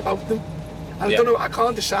so much about them. And I don't know, I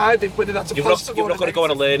can't decide whether that's a positive or a negative. You've not got to go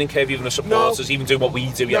on a learning curve, even as supporters, even doing what we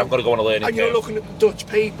do, you haven't got to go on a learning curve. And you're looking at the Dutch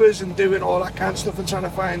papers and doing all that kind of stuff and trying to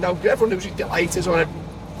find out. Everyone knows who Delight is, or everyone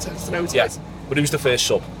tends to know Delight. Yeah, but who's the first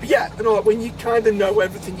sub? Yeah, you know, when you kind of know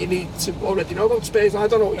everything you need to already know about Spurs, and I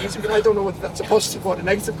don't know what I don't know whether that's a positive or a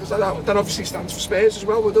negative, because that obviously stands for Spurs as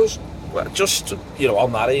well with us. Well, just, you know,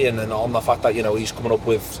 on that, Ian, and on the fact that, you know, he's coming up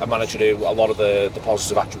with a manager who a lot of the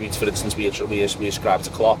positive attributes, for instance, we ascribe to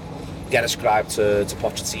Klopp, get ascribed to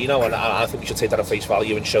Pochettino, and I think we should take that at face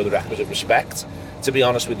value and show the requisite respect. To be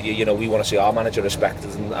honest with you, you know, we want to see our manager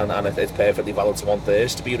respected, and it's perfectly valid to want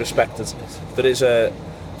theirs to be respected.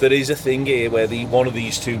 There is a thing here where one of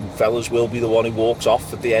these two fellas will be the one who walks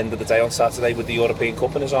off at the end of the day on Saturday with the European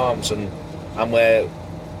Cup in his arms, and where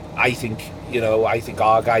I think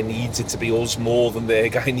our guy needs it to be us more than their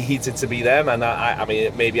guy needs it to be them. And I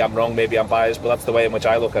mean, maybe I'm wrong, maybe I'm biased, but that's the way in which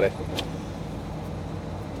I look at it.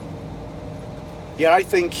 Yeah, I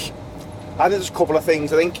think there's a couple of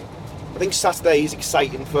things. I think Saturday is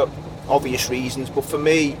exciting for obvious reasons, but for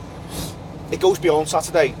me, it goes beyond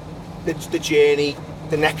Saturday. The journey,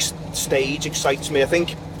 the next stage excites me. I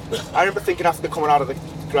remember thinking after coming out of the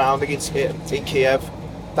ground against in Kiev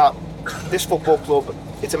that this football club,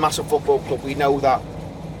 it's a massive football club. We know that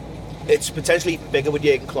it's potentially even bigger with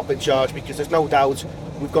Jurgen Klopp in charge, because there's no doubt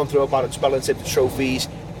we've gone through a bad spell in terms of trophies.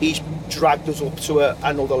 He's dragged us up to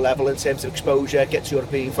another level in terms of exposure, get to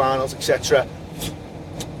European finals, etc.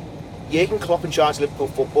 Jurgen Klopp in charge of Liverpool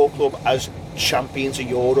Football Club as champions of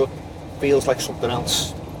Europe feels like something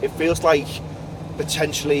else. It feels like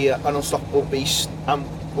potentially an unstoppable beast. And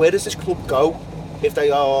where does this club go if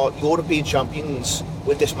they are European champions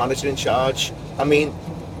with this manager in charge? I mean,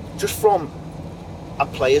 just from a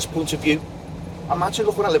player's point of view, imagine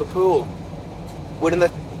looking at Liverpool winning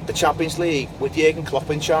the Champions League with Jurgen Klopp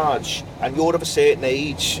in charge, and you're of a certain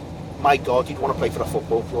age. My God, you'd want to play for that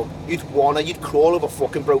football club. You'd crawl over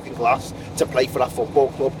fucking broken glass to play for that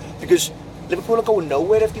football club, because Liverpool are going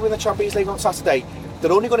nowhere if they win the Champions League on Saturday.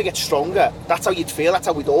 They're only going to get stronger. That's how you'd feel, that's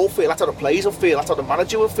how we'd all feel, that's how the players will feel, that's how the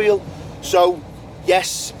manager will feel. So,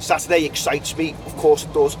 yes, Saturday excites me, of course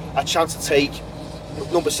it does. A chance to take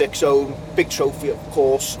number 6 home, big trophy, of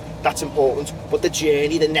course, that's important. But the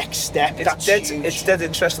journey, the next step, that's huge. It's dead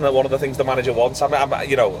interesting that one of the things the manager wants,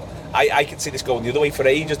 I can see this going the other way. For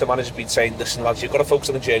ages the manager's been saying, listen lads, you've got to focus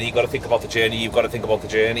on the journey, you've got to think about the journey, you've got to think about the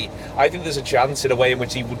journey. I think there's a chance in a way in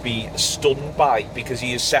which he would be stunned by, because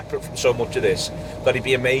he is separate from so much of this, that he'd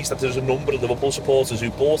be amazed that there's a number of Liverpool supporters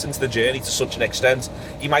who bought into the journey to such an extent.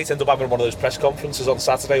 He might end up having one of those press conferences on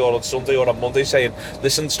Saturday or on Sunday or on Monday saying,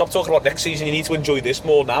 listen, stop talking about next season, you need to enjoy this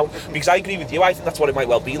more now. Because I agree with you, I think that's what it might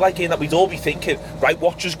well be like, in that we'd all be thinking, right,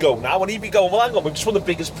 watch us go now, and he'd be going, well hang on, we've just won the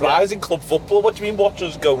biggest prize in club football, what do you mean watch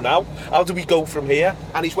us go now? How do we go from here?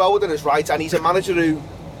 And he's well within his rights, and he's a manager who,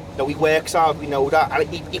 he works hard, we know that, and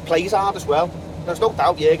he plays hard as well. There's no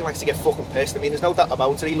doubt Jurgen likes to get fucking pissed. I mean, there's no doubt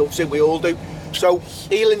about it, he loves it, we all do. So,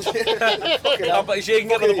 he'll enjoy... But is Jurgen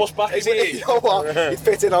getting on the bus back, is he? You know what? He'd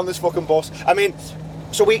fit in on this fucking bus. I mean,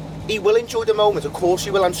 so he will enjoy the moment, of course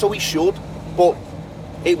he will, and so he should, but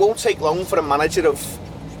it won't take long for a manager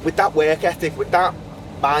with that work ethic, with that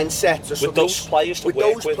mindset, with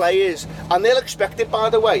those players, and they'll expect it, by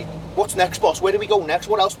the way. What's next, boss? Where do we go next?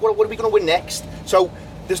 What else? What are we going to win next? So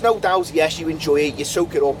there's no doubt, yes, you enjoy it, you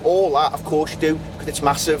soak it up, all that, of course you do, because it's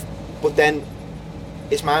massive, but then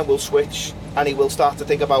his mind will switch and he will start to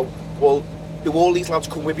think about, well, do all these lads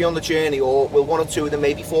come with me on the journey, or will one or two of them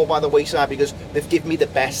maybe fall by the wayside because they've given me the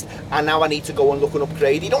best and now I need to go and look and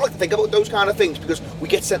upgrade? You don't like to think about those kind of things because we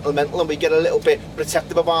get sentimental and we get a little bit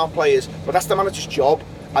protective of our players, but that's the manager's job,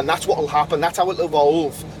 and that's what will happen, that's how it'll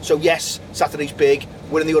evolve. So yes, Saturday's big,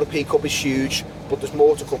 winning the European Cup is huge, but there's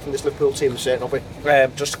more to come from this Liverpool team, I'm certain of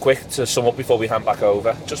it. Just quick to sum up before we hand back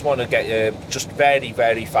over, just want to get just very,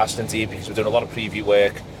 very fast and deep, because we're doing a lot of preview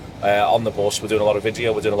work on the bus, we're doing a lot of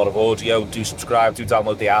video, we're doing a lot of audio. Do subscribe, do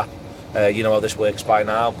download the app. You know how this works by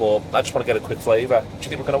now, but I just want to get a quick flavour. Do you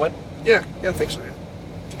think we're going to win? Yeah, I think so, yeah. Do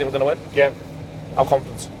you think we're going to win? Yeah. How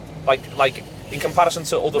confident? Like in comparison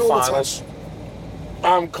to other finals?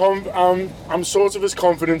 I'm sort of as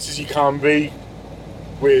confident as you can be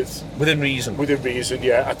within reason. Within reason,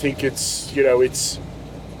 yeah. I think it's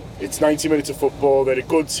 90 minutes of football. They're a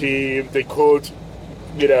good team. They could,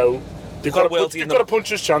 they've got a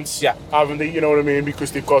puncher's chance, yeah, haven't they? You know what I mean?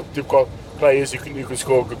 Because they've got players who can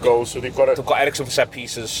score good goals. So they've got Eriksen for set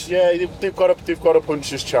pieces. Yeah, they've got a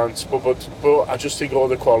puncher's chance. But I just think all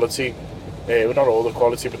the quality, not all the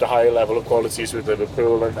quality, but the higher level of quality is with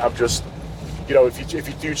Liverpool. And I'm just, if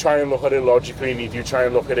you do try and look at it logically, and you do try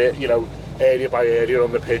and look at it, area by area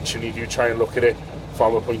on the pitch, and you do try and look at it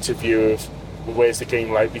from a point of view of where's the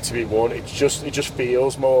game likely to be won, it just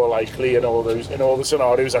feels more likely in all the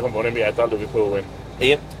scenarios I can run in my head that Liverpool win.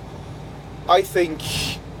 Ian? I think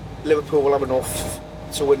Liverpool will have enough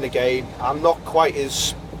to win the game. I'm not quite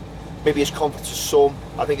as confident as some.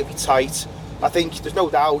 I think it'll be tight. I think there's no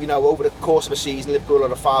doubt, over the course of a season, Liverpool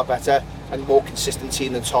are a far better and more consistent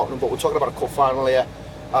team than Tottenham, but we're talking about a cup final here,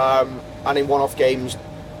 and in one-off games,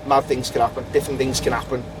 mad things can happen, different things can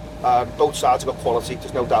happen. Both sides have got quality,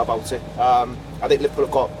 there's no doubt about it. I think Liverpool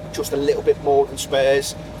have got just a little bit more than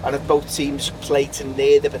Spurs, and if both teams play to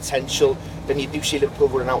near their potential, then you do see Liverpool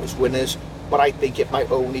running out as winners, but I think it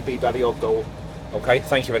might only be very odd goal. Okay,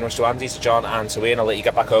 thank you very much to Andy, to John and to Ian. I'll let you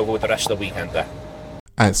get back over with the rest of the weekend there.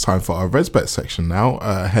 And it's time for our ResBet section now,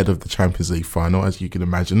 ahead of the Champions League final. As you can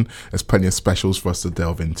imagine, there's plenty of specials for us to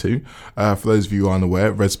delve into. For those of you who aren't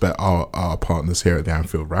aware, ResBet are our partners here at the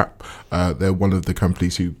Anfield Wrap. They're one of the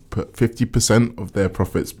companies who put 50% of their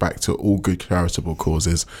profits back to all good charitable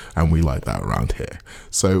causes, and we like that around here.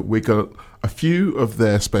 So we got a few of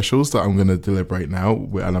their specials that I'm going to deliberate now,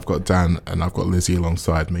 and I've got Dan and I've got Lizzie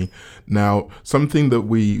alongside me. Now, something that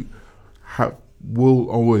we will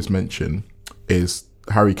always mention is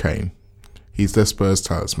Harry Kane. He's their Spurs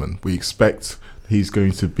talisman. We expect he's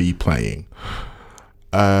going to be playing.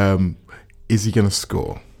 Is he going to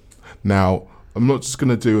score? Now, I'm not just going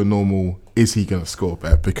to do a normal is he going to score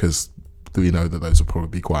bet, because we know that those will probably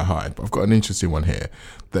be quite high. But I've got an interesting one here,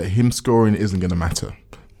 that him scoring isn't going to matter.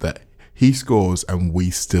 That he scores and we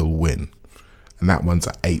still win. And that one's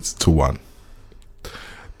at 8-1.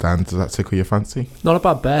 Dan, does that tickle your fancy? Not a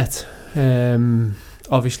bad bet.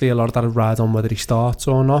 Obviously, a lot of that will ride on whether he starts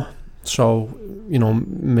or not. So,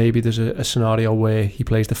 maybe there's a scenario where he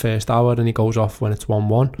plays the first hour and he goes off when it's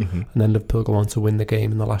 1-1, and then Liverpool go on to win the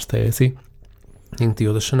game in the last 30. I think the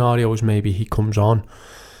other scenario is maybe he comes on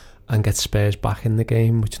and gets Spurs back in the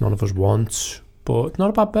game, which none of us want. But not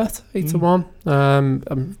a bad bet, 8-1.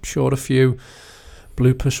 I'm sure a few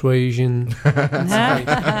blue persuasion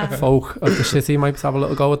folk of the city might have a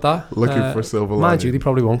little go at that. Looking for a silver lining. Mind you, they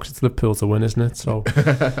probably won't, because it's Liverpool to win, isn't it? So,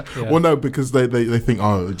 yeah. Well, no, because they think,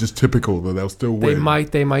 just typical that they'll still win.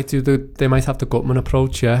 They might have the Gutman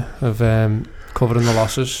approach, of covering the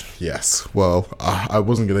losses. Yes. Well, I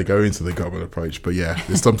wasn't going to go into the Gutman approach, but yeah,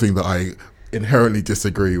 it's something that I inherently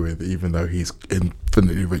disagree with, even though he's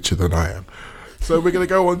infinitely richer than I am. So we're going to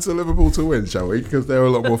go on to Liverpool to win, shall we? Because they're a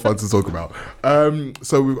lot more fun to talk about.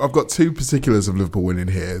 I've got two particulars of Liverpool winning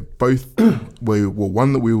here. Both,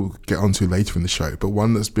 one that we will get onto later in the show, but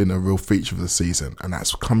one that's been a real feature of the season, and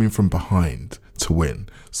that's coming from behind to win.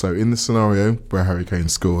 So in the scenario where Harry Kane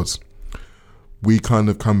scores, we kind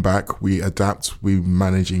of come back, we adapt, we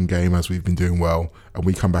manage in game as we've been doing well, and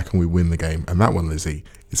we come back and we win the game. And that one, Lizzie,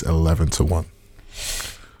 is 11-1.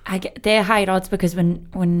 They're high odds because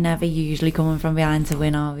we're never usually coming from behind to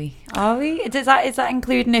win, are we? Is that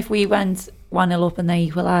including if we went 1-0 up and they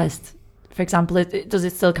equalised? For example, does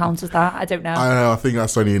it still count as that? I don't know. I think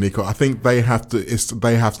that's only an equal. I think they have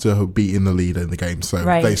to be in the lead in the game, so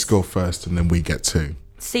they score first and then we get 2.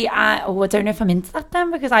 See, I don't know if I'm into that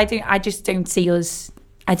then, because I just don't see us.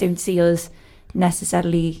 I don't see us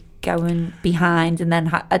necessarily going behind and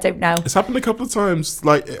then I don't know. It's happened a couple of times.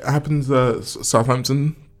 Like it happens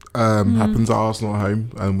Southampton. Happens at Arsenal at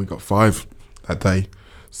home, and we got 5 that day.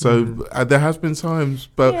 So there has been times,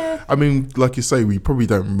 but I mean, like you say, we probably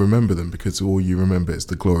don't remember them because all you remember is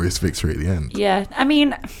the glorious victory at the end. Yeah, I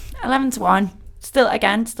mean, 11-1. Still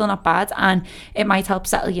not bad, and it might help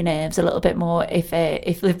settle your nerves a little bit more if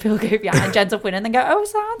Liverpool go behind and ends up winning, then go, oh,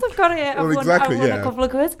 sound, I've got it. I've won a couple of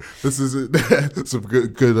quid. This is it's a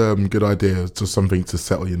good idea, just something to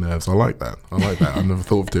settle your nerves. I like that. I never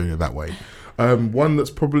thought of doing it that way. One that's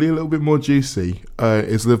probably a little bit more juicy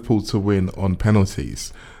is Liverpool to win on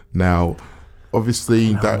penalties. Now,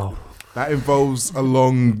 obviously that involves a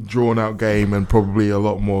long, drawn-out game and probably a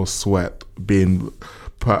lot more sweat being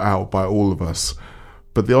put out by all of us,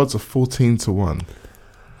 but the odds are 14-1.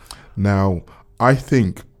 Now, I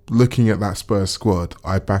think looking at that Spurs squad,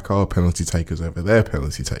 I back our penalty takers over their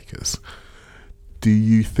penalty takers. Do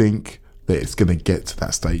you think that it's going to get to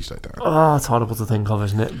that stage like that? Oh, it's horrible to think of,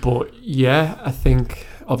 isn't it? But yeah, I think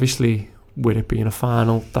obviously with it being a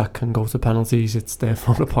final that can go to penalties, it's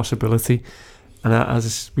therefore a possibility. And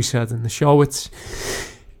as we said in the show,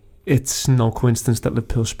 it's no coincidence that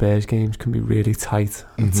Liverpool Spurs games can be really tight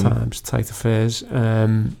at times, tight affairs.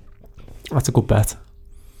 That's a good bet.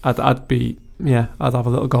 I'd have a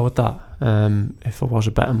little go at that if I was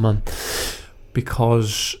a betting man,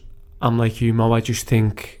 because I'm like you, Mo. I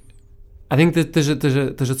think that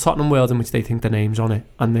there's a Tottenham world in which they think their name's on it,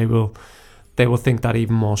 and they will think that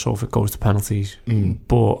even more so if it goes to penalties.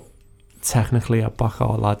 But technically, I back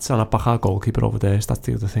our lads and I back our goalkeeper over there. So that's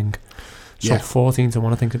the other thing. So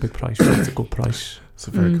 14-1, I think, is a big price. It's a good price. That's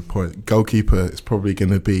a very good point. Goalkeeper is probably going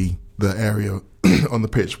to be the area on the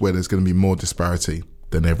pitch where there's going to be more disparity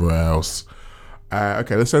than everywhere else.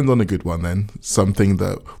 Okay, let's end on a good one then. Something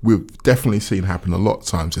that we've definitely seen happen a lot of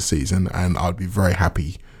times this season, and I'd be very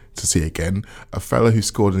happy to see again. A fella who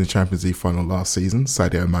scored in the Champions League final last season,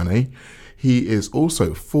 Sadio Mane. He is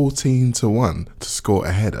also 14-1 to score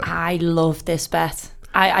a header. I love this bet.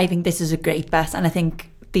 I think this is a great bet, and I think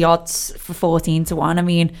the odds for 14-1. I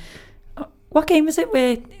mean, what game was it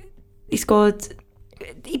where he scored?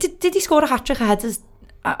 Did he score a hat-trick of headers,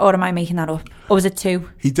 or am I making that up? Or was it 2?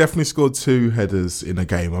 He definitely scored 2 headers in a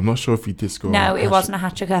game. I'm not sure if he did score. No, it wasn't a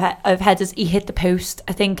hat-trick of headers. He hit the post.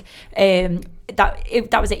 I think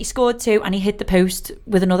that was it. He scored 2 and he hit the post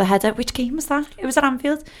with another header. Which game was that? It was at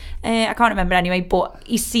Anfield. I can't remember anyway, but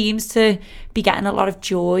he seems to be getting a lot of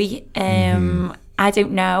joy. I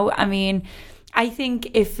don't know. I mean, I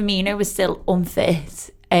think if Firmino was still unfit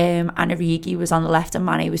and Origi was on the left and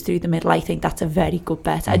Mane was through the middle, I think that's a very good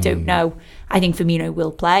bet. I don't know. I think Firmino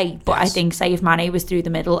will play, but I think, say, if Mane was through the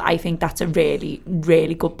middle, I think that's a really,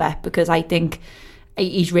 really good bet, because I think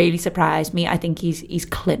he's really surprised me. I think he's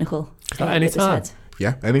clinical. Anytime?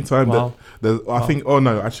 Yeah, anytime. Wow. I think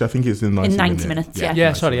it's in 90 minutes.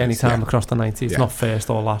 Yeah, sorry, anytime across the 90. It's not first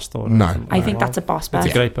or last. Or no. I think that's a boss bet.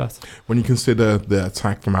 It's a great bet. When you consider the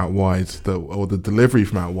attack from out wide, or the delivery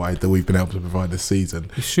from out wide that we've been able to provide this season.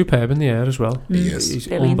 He's superb in the air as well. He is. He's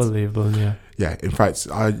brilliant. Unbelievable in the air. Yeah, in fact,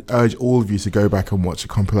 I urge all of you to go back and watch a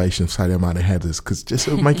compilation of Sadio Mane headers, because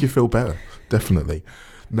it'll make you feel better, definitely.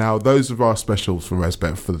 Now, those are our specials for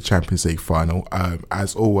ResBet for the Champions League final.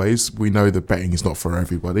 As always, we know that betting is not for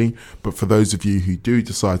everybody, but for those of you who do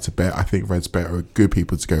decide to bet, I think ResBet are good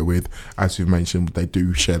people to go with. As we've mentioned, they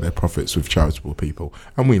do share their profits with charitable people,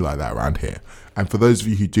 and we like that around here. And for those of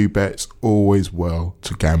you who do bet, it's always well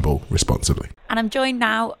to gamble responsibly. And I'm joined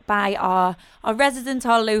now by our resident,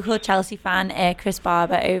 our local Chelsea fan, Chris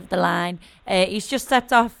Barber, over the line. He's just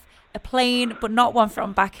stepped off a plane, but not one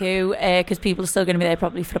from Baku, because people are still going to be there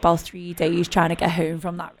probably for about 3 days trying to get home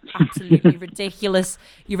from that absolutely ridiculous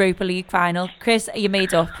Europa League final. Chris, are you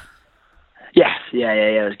made up? Yes, yeah,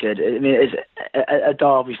 it was good. I mean, it's a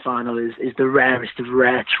derby final is the rarest of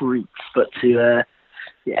rare treats, but to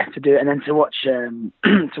do it and then to watch to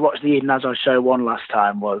watch the Eden Hazard show one last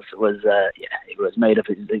time was it was made up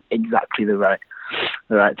exactly the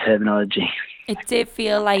right terminology. It did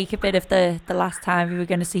feel like a bit of the last time we were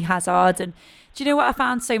going to see Hazard. And do you know what I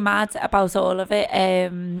found so mad about all of it?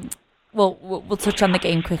 Well, we'll touch on the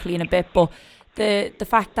game quickly in a bit, but the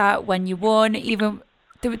fact that when you won, even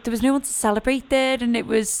there was no one to celebrate there, and it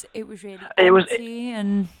was really empty,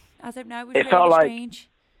 and I don't know, it was really strange.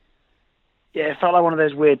 Yeah, it felt like one of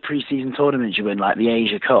those weird pre-season tournaments you win, like the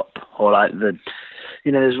Asia Cup, or like there's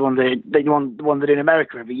one they do in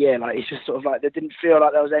America every year. Like, it's just sort of like, there didn't feel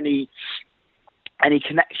like there was any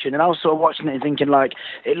connection. And I was sort of watching it and thinking, like,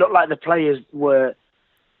 it looked like the players were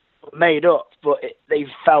made up, but they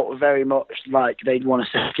felt very much like they'd won a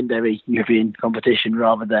secondary European competition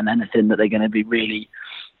rather than anything that they're going to be really,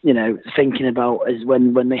 thinking about is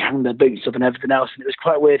when they hang their boots up and everything else. And it was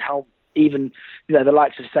quite weird how even, the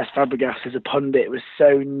likes of Cesc Fabregas as a pundit was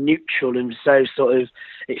so neutral and so sort of,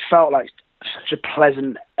 it felt like such a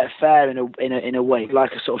pleasant affair in a way,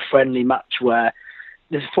 like a sort of friendly match where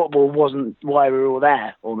this football wasn't why we were all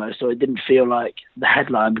there almost, so it didn't feel like the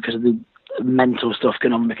headline because of the mental stuff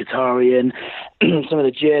going on with Mkhitaryan, some of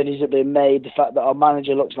the journeys that have been made, the fact that our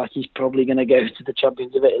manager looks like he's probably going to go to the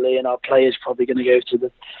Champions of Italy and our players probably going to go to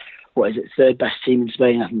the, third best team in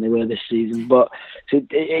Spain, I think they were this season. But so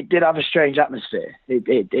it did have a strange atmosphere.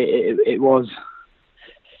 It was.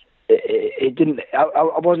 It didn't.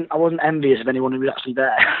 I wasn't envious of anyone who was actually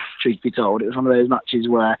there. Truth be told, it was one of those matches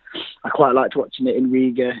where I quite liked watching it in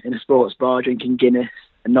Riga in a sports bar, drinking Guinness,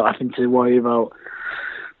 and not having to worry about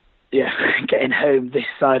getting home this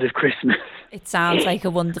side of Christmas. It sounds like a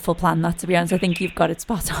wonderful plan, that, to be honest. I think you've got it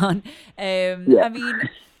spot on. I mean,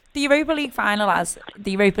 the Europa League final, as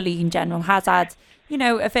the Europa League in general, has had,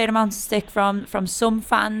 a fair amount of stick from some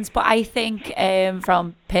fans, but I think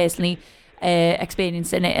from personally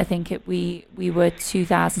experiencing it, I think we were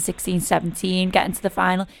 2016-17 getting to the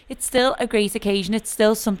final. It's still a great occasion. It's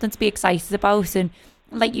still something to be excited about, and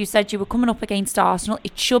like you said, you were coming up against Arsenal.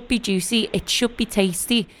 It should be juicy. It should be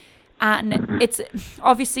tasty. And it's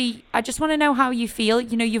obviously, I just want to know how you feel.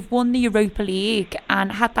 You've won the Europa League,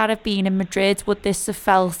 and had that have been in Madrid, would this have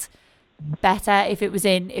felt better if it was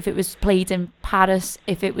played in Paris,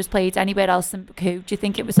 if it was played anywhere else than Baku? Do you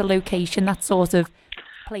think it was a location that sort of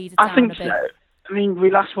played it down a bit? I think so. I mean, we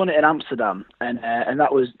last won it in Amsterdam, and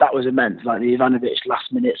that was immense. Like the Ivanovic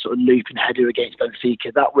last minute sort of looping header against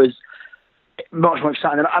Benfica, that was much more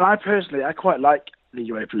exciting. And I personally, I quite like the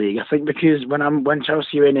Europa League. I think because when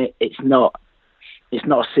Chelsea are in it, it's not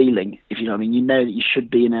a ceiling, if you know what I mean. You know that you should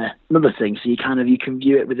be in another thing, so you can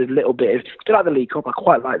view it with a little bit of, it's like the League Cup. I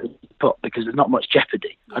quite like the League Cup because there's not much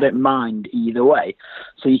jeopardy. I don't mind either way.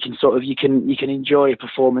 So you can enjoy a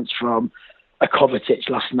performance from a Kovacic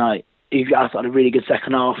last night. I thought had a really good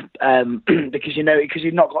second half because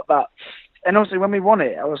you've not got that. And also when we won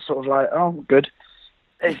it, I was sort of like, oh, good.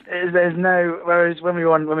 There's no. Whereas when we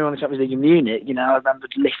won the Champions League in Munich, I remember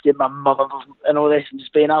lifting my mother and all this and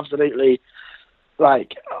just being absolutely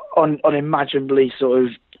like unimaginably sort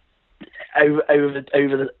of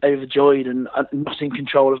overjoyed and not in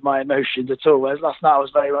control of my emotions at all. Whereas last night I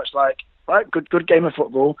was very much like, right, good game of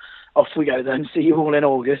football. Off we go then. See you all in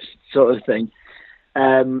August, sort of thing.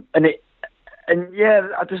 I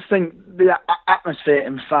just think the atmosphere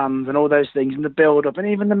and fans and all those things and the build up and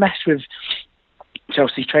even the mess with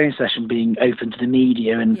Chelsea's training session being open to the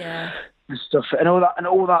media and stuff and all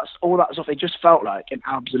that stuff, it just felt like an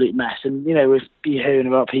absolute mess. And we've been hearing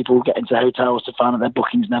about people getting to hotels to find out their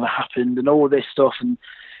bookings never happened and all this stuff, and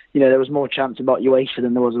there was more chance about UEFA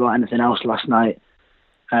than there was about anything else last night.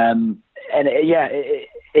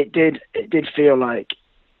 It did feel like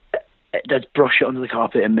they'd brush it under the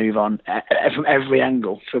carpet and move on from every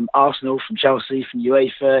angle, from Arsenal, from Chelsea, from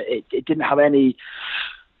UEFA. It didn't have any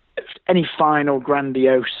final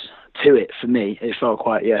grandiose to it for me. It felt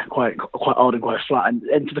quite odd and quite flat,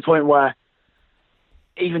 and to the point where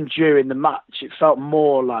even during the match it felt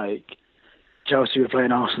more like Chelsea were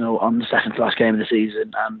playing Arsenal on the second to last game of the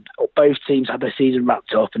season, and both teams had their season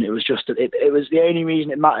wrapped up, and it was just it was the only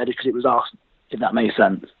reason it mattered because it was Arsenal, if that makes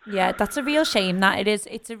sense. Yeah, that's a real shame. That it is.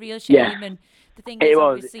 It's a real shame. Yeah. And the thing is,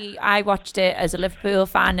 obviously, I watched it as a Liverpool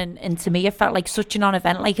fan, and to me, it felt like such a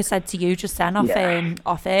non-event. Like I said to you just then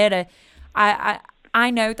off air, I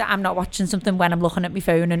know that I'm not watching something when I'm looking at my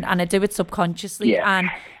phone, and I do it subconsciously. Yeah. And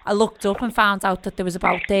I looked up and found out that there was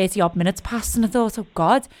about 30 odd minutes passed, and I thought, oh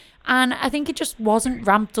God. And I think it just wasn't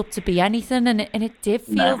ramped up to be anything, and it did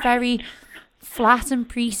feel very flat and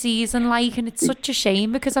pre-season like, and it's such a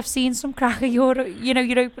shame because I've seen some cracker Europa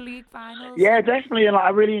League finals. Yeah, definitely, and I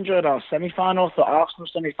really enjoyed our semi-final. I thought Arsenal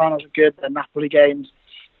semi-finals were good. The Napoli games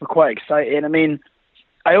were quite exciting. I mean,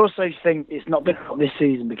 I also think it's not been up this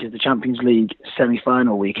season because the Champions League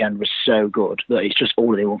semi-final weekend was so good that it's just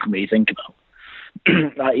all anyone can really think about.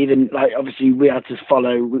 Obviously we had to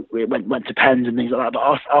follow. We went to pens and things like that.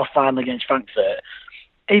 But our final against Frankfurt,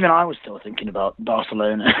 even I was still thinking about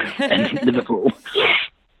Barcelona and Liverpool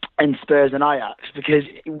and Spurs and Ajax because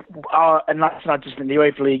I just think the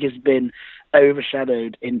Europa League has been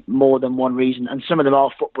overshadowed in more than one reason, and some of them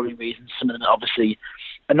are footballing reasons. Some of them obviously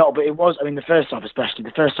are not. But it was. I mean, the first half especially.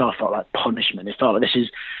 The first half felt like punishment. It felt like this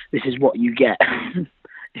is what you get.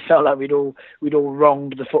 It felt like we'd all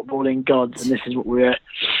wronged the footballing gods, and this is what we were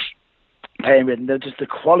playing with. And just the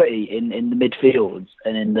quality in the midfield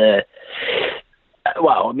and in the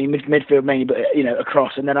midfield mainly, but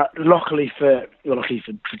across. And then luckily for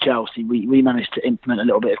Chelsea, we managed to implement a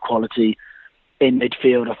little bit of quality in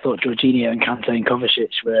midfield. I thought Jorginho and Kante and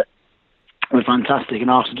Kovacic were were fantastic, and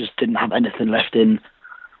Arsenal just didn't have anything left in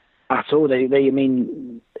at all. They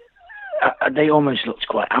almost looked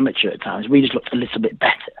quite amateur at times. We just looked a little bit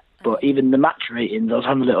better. But even the match ratings, I was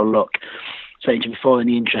having a little look, saying to you before, in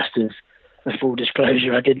the interest of the full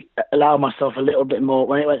disclosure, I did allow myself a little bit more.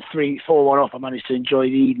 When it went 3-4-1 off, I managed to enjoy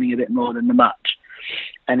the evening a bit more than the match.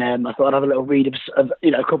 And I thought I'd have a little read of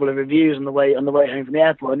a couple of reviews on the way home from the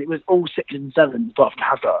airport, and it was all 6s and 7s apart from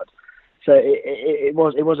Hazard. So it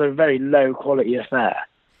was a very low quality affair.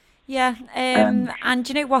 Yeah, and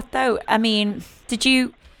you know what though? I mean,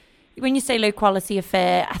 when you say low quality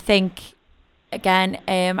affair, I think again,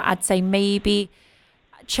 I'd say maybe.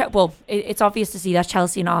 Well, it's obvious to see that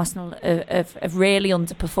Chelsea and Arsenal have really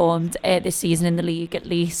underperformed this season in the league, at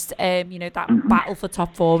least. That battle for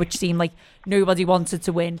top four, which seemed like nobody wanted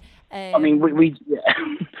to win. I mean,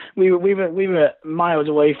 we were miles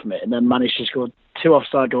away from it, and then managed to score 2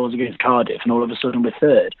 offside goals against Cardiff, and all of a sudden we're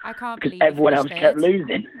third. I can't because believe everyone else kept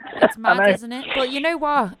losing. It's mad, isn't it? But you know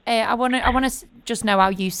what? I want to just know how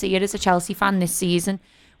you see it as a Chelsea fan this season.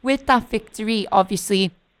 With that victory,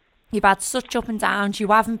 obviously, you've had such up and downs. You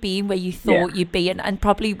haven't been where you thought you'd be, and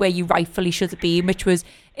probably where you rightfully should have been, which was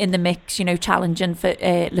in the mix, challenging for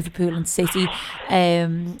Liverpool and City.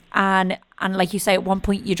 And like you say, at one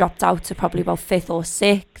point you dropped out to probably about 5th or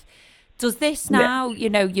 6th. Does this now,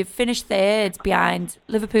 you've finished 3rd behind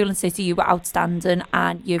Liverpool and City, you were outstanding,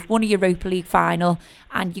 and you've won a Europa League final,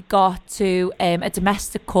 and you got to a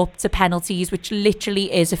domestic cup to penalties, which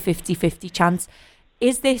literally is a 50-50 chance.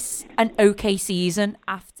 Is this an okay season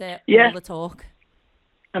after all the talk?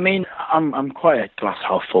 I mean, I'm quite a glass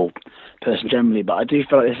half full person generally, but I do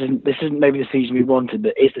feel like this isn't maybe the season we wanted,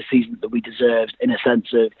 but it's the season that we deserved, in a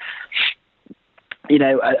sense of,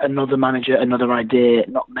 another manager, another idea,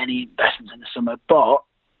 not many investments in the summer, but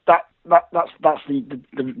that's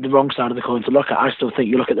the wrong side of the coin to look at. I still think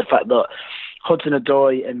you look at the fact that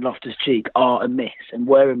Hudson-Odoi and Loftus-Cheek are a miss, and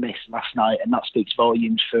were a miss last night, and that speaks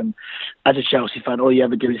volumes from, as a Chelsea fan, all you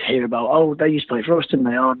ever do is hear about, they used to play for us, didn't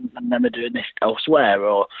they? And then they're doing this elsewhere,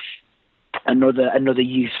 or another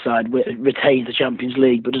youth side retains the Champions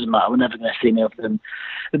League, but doesn't matter, we're never going to see any of them.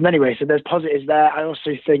 But anyway, so there's positives there. I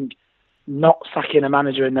also think not sacking a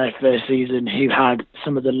manager in their first season who had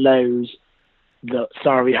some of the lows that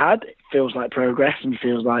Sarri had, it feels like progress, and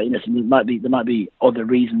feels like there might be other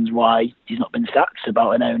reasons why he's not been sacked,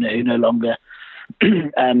 about an owner who no longer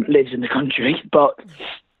lives in the country. But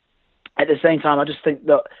at the same time, I just think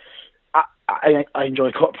that I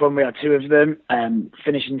enjoy cup run. We had 2 of them,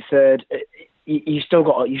 finishing 3rd. You still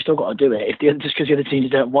got to do it. Just because the other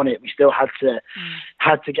teams don't want it, we still had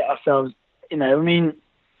to get ourselves.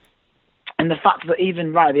 And the fact that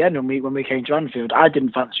even right at the end when we came to Anfield, I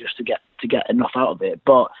didn't fancy us to get enough out of it.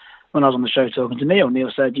 But when I was on the show talking to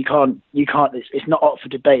Neil said you can't. It's not up for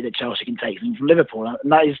debate that Chelsea can take them from Liverpool,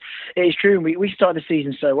 and it is true. We started the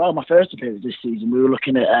season so well. My first appearance this season, we were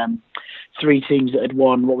looking at 3 teams that had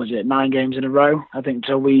won 9 games in a row, I think,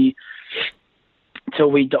 till we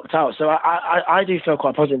ducked out. So I do feel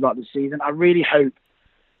quite positive about this season. I really hope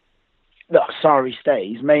that Sarri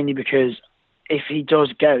stays, mainly because if he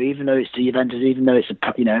does go, even though it's to Juventus, even though it's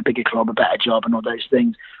a bigger club, a better job, and all those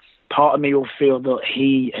things, part of me will feel that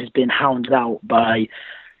he has been hounded out by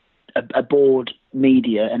a bored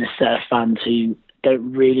media and a set of fans who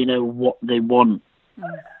don't really know what they want,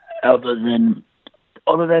 other than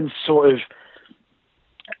sort of.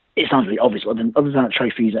 It sounds really obvious, other than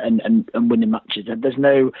trophies and winning matches. There's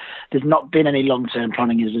not been any long-term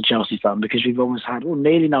planning as a Chelsea fan, because we've almost had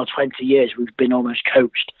nearly now 20 years we've been almost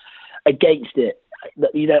coached against it,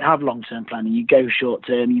 that you don't have long-term planning. You go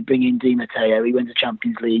short-term, you bring in Di Matteo, he wins the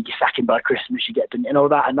Champions League, you sack him by Christmas, you get done, and all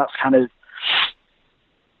that, and that's kind of,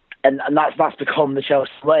 and that's become the Chelsea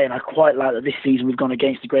way. And I quite like that this season we've gone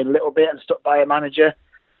against the grain a little bit and stuck by a manager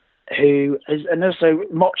who is, and also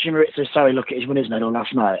watching Maurizio Sarri look at his winners medal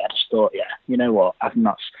last night, I just thought, you know what, I think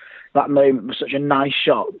that moment was such a nice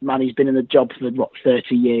shot. Man, he's been in the job for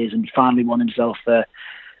 30 years and finally won himself a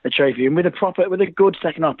trophy, and with a good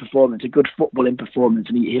second half performance, a good footballing performance,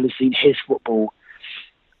 and he'll have seen his football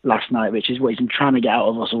last night, which is what he's been trying to get out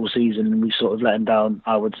of us all season, and we've sort of let him down,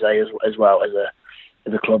 I would say, as well as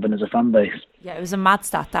a club and as a fan base. Yeah, it was a mad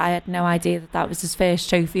stat that I had no idea that was his first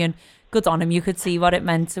trophy, and good on him. You could see what it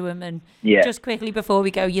meant to him. And just quickly before we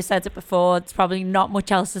go, you said it before, it's probably not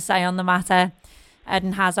much else to say on the matter.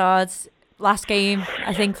 Eden Hazard, last game,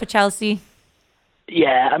 I think, for Chelsea.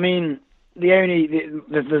 Yeah, I mean,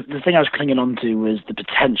 the thing I was clinging on to was the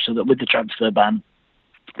potential that with the transfer ban,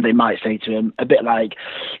 they might say to him, a bit like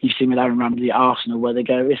you've seen with Aaron Ramsey at Arsenal, where they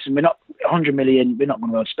go, listen, we're not 100 million, we're not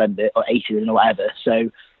going to be able to spend it, or 80 million or whatever, so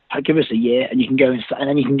give us a year, and you can go and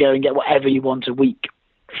then you can go and get whatever you want a week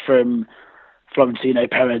from Florentino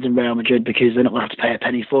Perez and Real Madrid, because they're not going to have to pay a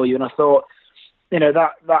penny for you. And I thought,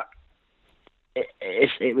 that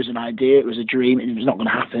it was an idea, it was a dream, and it was not going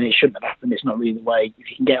to happen. It shouldn't have happened. It's not really the way. If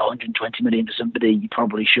you can get 120 million for somebody, you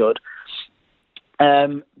probably should.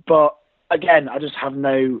 But again, I have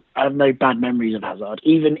no bad memories of Hazard.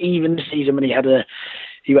 Even the season when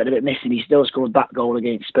he went a bit missing, he still scored that goal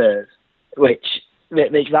against Spurs, which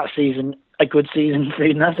makes that season a good season for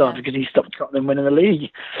Eden Hazard, because he stopped Tottenham winning the league.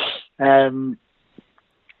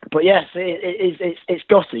 But yes, it's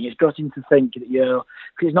gutting. It's gutting to think that because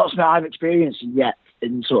it's not something I've experienced yet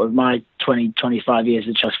in sort of my 25 years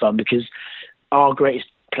as a Chelsea fan, because our greatest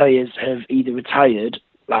players have either retired,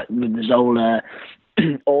 like with Zola,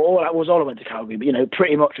 or Zola went to Calgary, but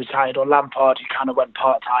pretty much retired, or Lampard, who kind of went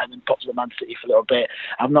part-time and popped to the Man City for a little bit.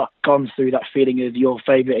 I've not gone through that feeling of your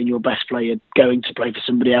favourite and your best player going to play for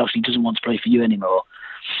somebody else who doesn't want to play for you anymore.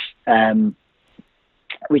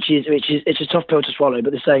 Which is it's a tough pill to swallow,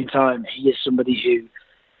 but at the same time, he is somebody who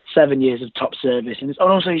 7 years of top service, and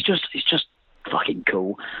also he's just fucking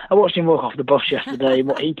cool. I watched him walk off the bus yesterday, and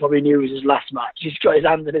what he probably knew was his last match. He's got his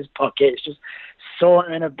hand in his pocket, it's just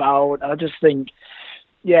sauntering about, and I just think,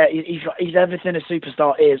 yeah, he's everything a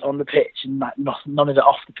superstar is on the pitch, and like none of it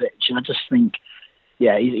off the pitch. And I just think,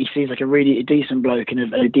 yeah, he seems like a really decent bloke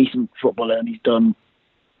and a decent footballer, and he's done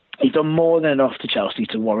more than enough to Chelsea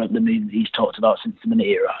to warrant the move that he's talked about since the minute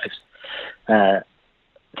he arrives.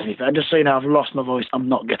 To be fair, just so you know, I've lost my voice. I'm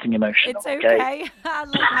not getting emotional. It's okay.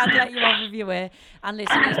 I'd let you off if you were. And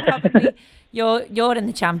listen, he's probably you're in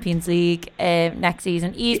the Champions League next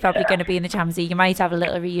season. He's probably going to be in the Champions League. You might have a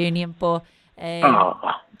little reunion, but do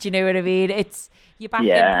you know what I mean? You're back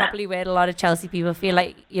in probably where a lot of Chelsea people feel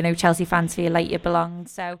like, Chelsea fans feel like you belong.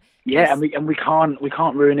 So yeah, and we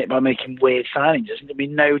can't ruin it by making weird signings. There's going to be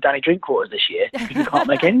no Danny Drinkwater this year because we can't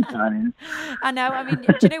make any signings. I know. I mean,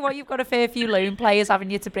 do you know what? You've got a fair few loan players,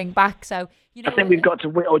 haven't you, to bring back? So I think we've got to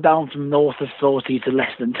whittle down from north of 40 to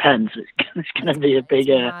less than 10. So it's going to be a big.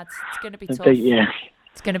 It's going to be tough.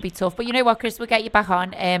 It's going to be tough. But you know what, Chris? We'll get you back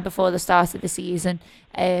on before the start of the season.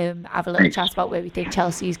 Have a little chat about where we think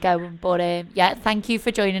Chelsea's going. But thank you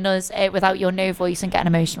for joining us without your no voice and getting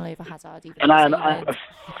emotional over Hazard. And I'm a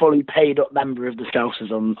fully paid up member of the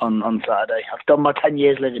Scousers on Saturday. I've done my 10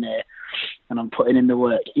 years living here, and I'm putting in the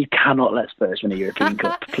work. You cannot let Spurs win a European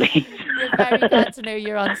Cup, please. We're very glad to know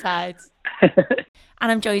you're on side.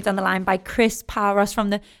 And I'm joined on the line by Chris Parros from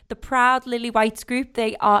the Proud Lily Whites group.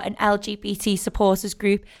 They are an LGBT supporters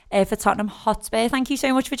group for Tottenham Hotspur. Thank you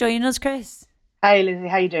so much for joining us, Chris. Hey, Lizzie,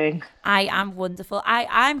 how you doing? I am wonderful.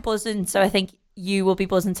 I'm buzzing, so I think you will be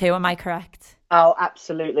buzzing too. Am I correct? Oh,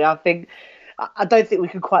 absolutely. I don't think we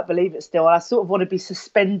can quite believe it still. I sort of want to be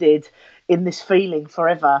suspended in this feeling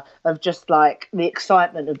forever of just like the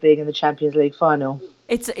excitement of being in the Champions League final.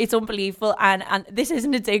 It's unbelievable, and this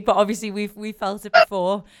isn't a dig, but obviously we've felt it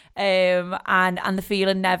before, and the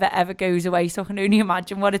feeling never ever goes away. So I can only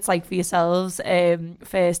imagine what it's like for yourselves.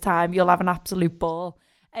 First time, you'll have an absolute ball.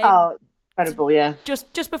 Incredible, yeah.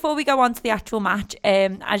 Just before we go on to the actual match,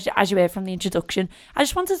 as you heard from the introduction, I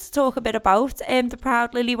just wanted to talk a bit about the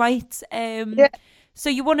Proud Lily Whites. So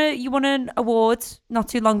you won an award not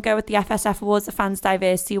too long ago at the FSF Awards, the Fans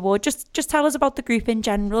Diversity Award. Just tell us about the group in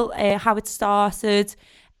general, how it started,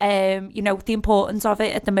 the importance of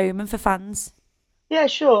it at the moment for fans. Yeah,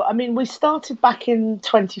 sure. I mean, we started back in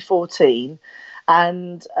 2014.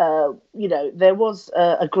 And, there was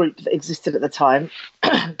a group that existed at the time,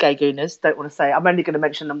 Gay Gooners, don't want to say, I'm only going to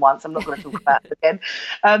mention them once, I'm not going to talk about it again.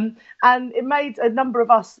 And it made a number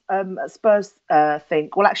of us at Spurs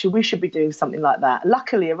think, well, actually, we should be doing something like that.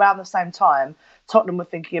 Luckily, around the same time, Tottenham were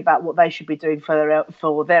thinking about what they should be doing for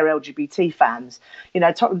their LGBT fans.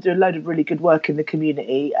 Tottenham do a load of really good work in the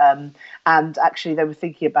community. And actually, they were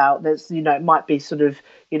thinking about it might be sort of,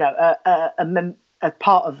 a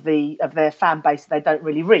part of their fan base they don't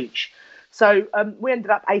really reach. So we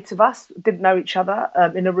ended up 8 of us, didn't know each other,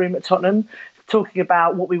 in a room at Tottenham, talking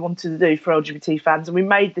about what we wanted to do for LGBT fans. And we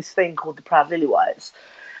made this thing called the Proud Lily Whites.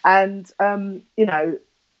 And,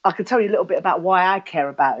 I could tell you a little bit about why I care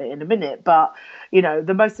about it in a minute. But,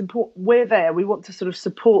 the most important, we're there. We want to sort of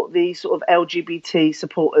support the sort of LGBT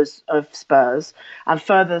supporters of Spurs and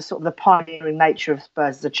further sort of the pioneering nature of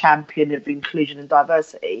Spurs as a champion of inclusion and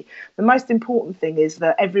diversity. The most important thing is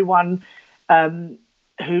that everyone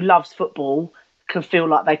who loves football can feel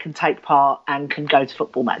like they can take part and can go to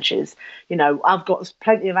football matches. I've got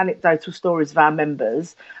plenty of anecdotal stories of our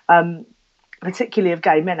members particularly of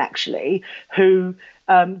gay men actually, who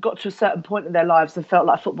got to a certain point in their lives and felt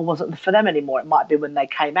like football wasn't for them anymore. It might have been when they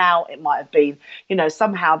came out. It might have been,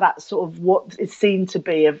 somehow that sort of what is seen to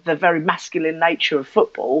be of the very masculine nature of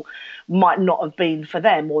football might not have been for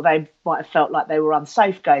them, or they might have felt like they were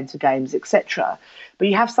unsafe going to games, etc. But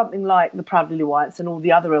you have something like the Proud Lily Whites and all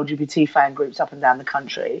the other LGBT fan groups up and down the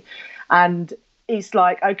country, and it's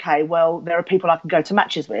like, okay, well, there are people I can go to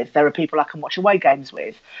matches with. There are people I can watch away games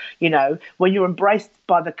with. When you're embraced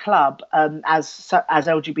by the club, as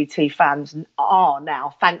LGBT fans are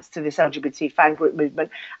now, thanks to this LGBT fan group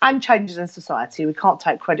movement and changes in society, we can't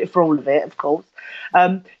take credit for all of it, of course.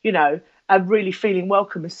 And really feeling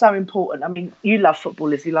welcome is so important. I mean, you love football,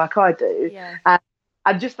 Lizzie, like I do. Yeah.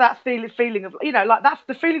 And just that feeling of, like that's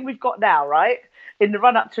the feeling we've got now, right? In the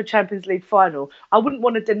run-up to a Champions League final. I wouldn't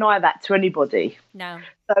want to deny that to anybody. No.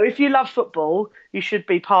 So if you love football, you should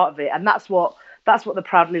be part of it. And that's what the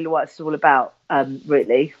Proud Lily Whites is all about,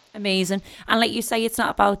 really. Amazing. And like you say, it's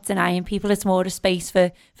not about denying people. It's more a space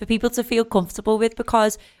for people to feel comfortable with,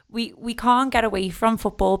 because we can't get away from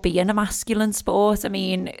football being a masculine sport. I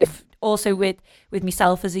mean, also with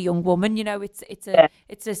myself as a young woman, it's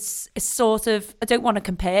a sort of, I don't want to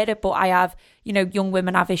compare it, but I have, young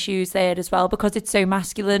women have issues there as well because it's so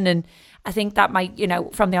masculine. And I think that might,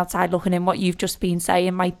 from the outside looking in, what you've just been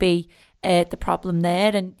saying might be the problem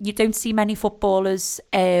there. And you don't see many footballers,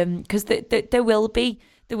 because there will be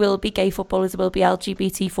gay footballers, there will be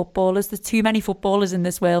LGBT footballers. There's too many footballers in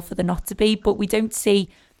this world for there not to be, but we don't see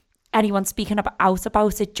anyone speaking out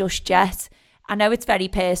about it just yet. I know it's very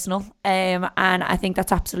personal, and I think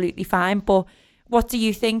that's absolutely fine. But what do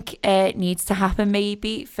you think needs to happen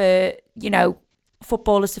maybe for,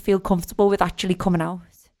 footballers to feel comfortable with actually coming out?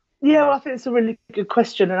 Yeah, well, I think it's a really good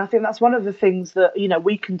question. And I think that's one of the things that,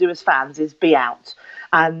 we can do as fans is be out.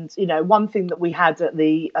 And, one thing that we had at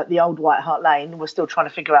the old White Hart Lane, we're still trying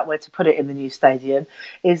to figure out where to put it in the new stadium,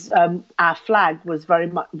 is our flag was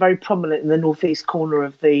very prominent in the northeast corner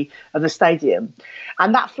of the stadium.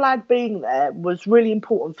 And that flag being there was really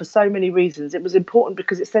important for so many reasons. It was important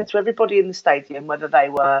because it said to everybody in the stadium, whether they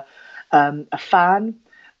were a fan,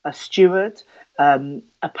 a steward,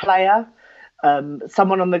 a player,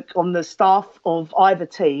 someone on the staff of either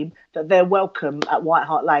team, that they're welcome at White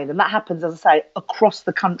Hart Lane. And that happens, as I say, across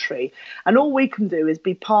the country. And all we can do is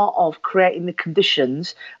be part of creating the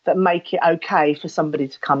conditions that make it okay for somebody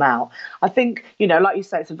to come out. I think, like you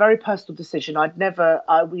say, it's a very personal decision. I'm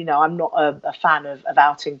not a fan of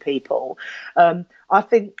outing people. I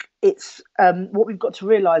think it's what we've got to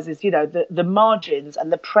realise is, the margins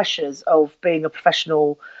and the pressures of being a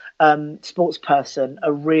professional sports person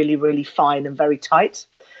are really, really fine and very tight.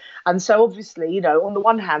 And so obviously, on the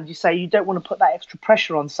one hand, you say you don't want to put that extra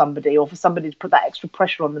pressure on somebody, or for somebody to put that extra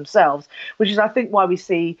pressure on themselves, which is, I think, why we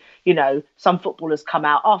see, some footballers come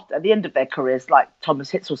out at the end of their careers, like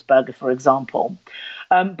Thomas Hitzelsberger, for example.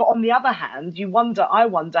 But on the other hand, I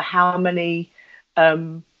wonder how many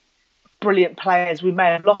brilliant players we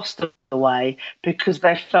may have lost away because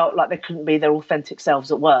they felt like they couldn't be their authentic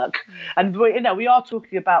selves at work. And we are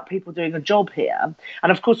talking about people doing a job here,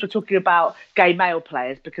 and of course we're talking about gay male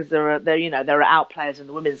players because there are out players in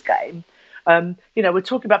the women's game. We're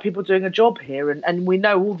talking about people doing a job here, and we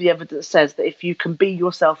know all the evidence says that if you can be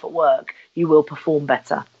yourself at work, you will perform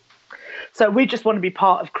better. So we just want to be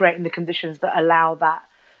part of creating the conditions that allow that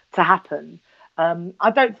to happen. I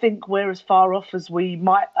don't think we're as far off as I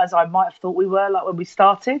might have thought we were, like when we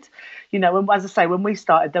started. As I say, when we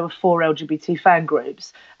started, there were 4 LGBT fan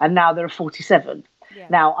groups, and now there are 47. Yeah.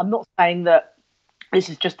 Now, I'm not saying that this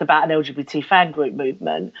is just about an LGBT fan group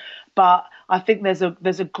movement, but I think there's a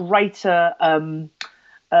greater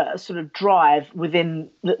sort of drive within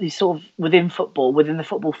football, within the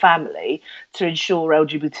football family, to ensure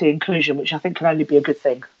LGBT inclusion, which I think can only be a good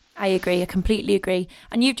thing. I agree. I completely agree.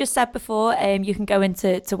 And you've just said before, you can go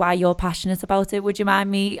into why you're passionate about it. Would you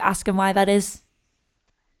mind me asking why that is?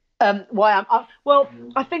 Why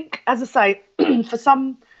I think, as I say, for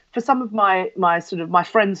some of my sort of my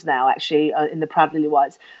friends now, actually, in the Proud Lily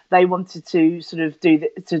Whites, they wanted to sort of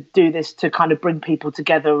do this to kind of bring people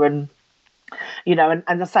together and, and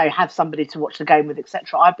as I say, have somebody to watch the game with,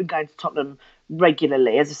 etc. I've been going to Tottenham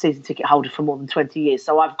regularly as a season ticket holder for more than 20 years.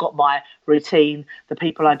 So I've got my routine, the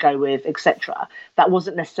people I go with, etc. That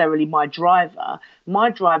wasn't necessarily my driver. My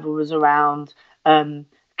driver was around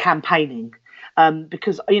campaigning.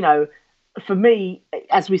 Because, for me,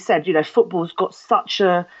 as we said, football's got such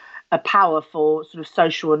a power for sort of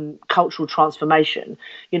social and cultural transformation.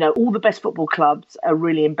 All the best football clubs are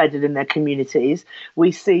really embedded in their communities.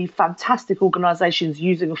 We see fantastic organisations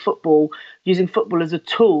using football as a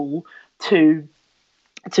tool to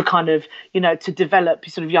to kind of, to develop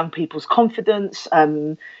sort of young people's confidence,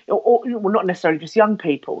 or well, not necessarily just young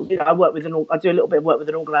people. I do a little bit of work with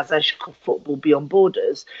an organisation called Football Beyond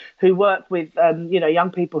Borders, who work with,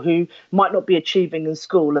 young people who might not be achieving in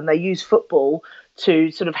school, and they use football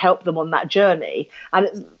to sort of help them on that journey.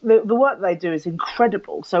 And the work they do is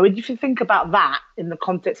incredible. So if you think about that in the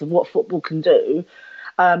context of what football can do,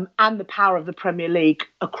 and the power of the Premier League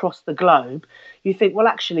across the globe, you think, well,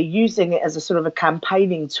 actually using it as a sort of a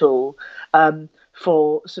campaigning tool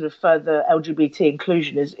for sort of further LGBT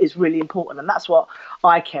inclusion is really important. And that's what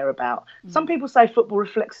I care about. Some people say football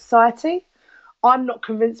reflects society. I'm not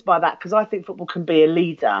convinced by that, because I think football can be a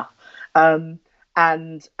leader. And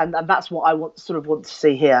that's what I want to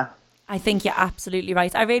see here. I think you're absolutely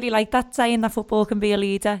right. I really like that saying that football can be a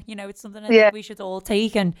leader. It's something I think we should all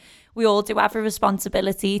take, and we all do have a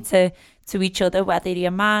responsibility to each other, whether you're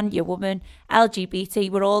a man, you're a woman, LGBT,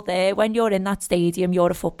 we're all there. When you're in that stadium,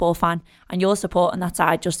 you're a football fan and you're supporting that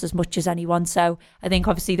side just as much as anyone. So I think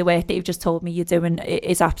obviously the work that you've just told me you're doing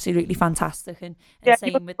is absolutely fantastic, and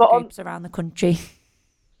same with the groups around the country.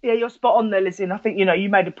 Yeah, you're spot on there, Lizzie. And I think, you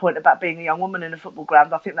made a point about being a young woman in a football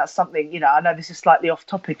ground. I think that's something, I know this is slightly off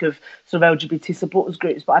topic of sort of LGBT supporters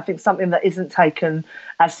groups, but I think something that isn't taken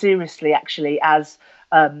as seriously, actually, as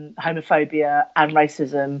homophobia and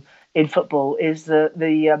racism in football is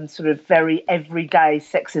the sort of very everyday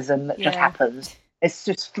sexism that just happens. It's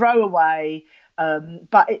just throwaway.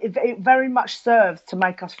 But it very much serves to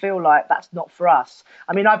make us feel like that's not for us.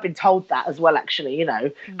 I mean, I've been told that as well, actually,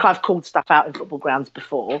 I've called stuff out in football grounds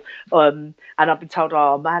before. And I've been told,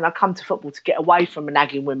 oh man, I come to football to get away from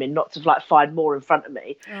nagging women, not to find more in front of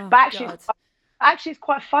me. Oh, but actually it's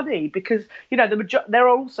quite funny, because, there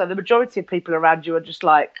are also the majority of people around you are just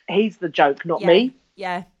like, he's the joke, not me.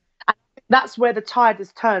 Yeah. That's where the tide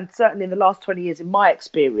has turned, certainly in the last 20 years, in my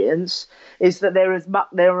experience, is that there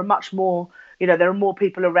are much more, there are more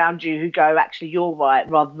people around you who go, actually, you're right,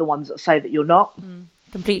 rather than the ones that say that you're not.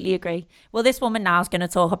 Completely agree. Well, this woman now is going to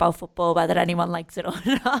talk about football, whether anyone likes it or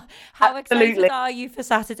not. How excited are you for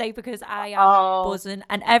Saturday? Because I am buzzing,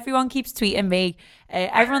 and everyone keeps tweeting me.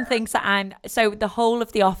 Everyone thinks that so the whole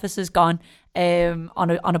of the office has gone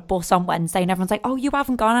on a bus on Wednesday, and everyone's like, oh, you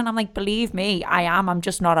haven't gone? And I'm like, believe me, I am. I'm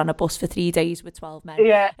just not on a bus for 3 days with 12 men.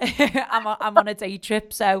 Yeah. I'm on a day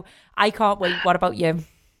trip, so I can't wait. What about you?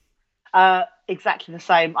 Exactly the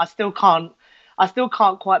same. I still can't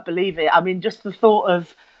quite believe it. I mean, just the thought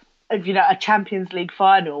of a Champions League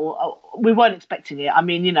final, we weren't expecting it. I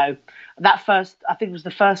mean, that first, I think it was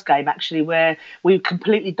the first game actually, where we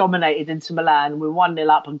completely dominated Inter Milan. We were 1-0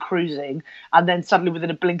 up and cruising, and then suddenly within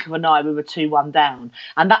a blink of an eye we were 2-1 down.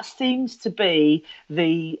 And that seems to be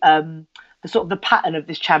the sort of the pattern of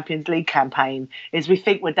this Champions League campaign, is we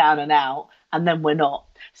think we're down and out and then we're not.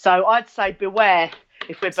 So I'd say beware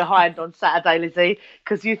if we're behind on Saturday, Lizzie,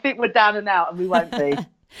 because you think we're down and out and we won't be.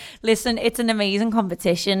 Listen, it's an amazing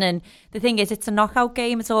competition, and the thing is, it's a knockout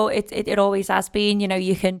game. It always has been.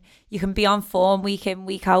 You can be on form week in,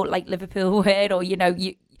 week out, like Liverpool were, or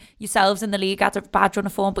you yourselves in the league had a bad run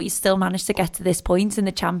of form, but you still managed to get to this point in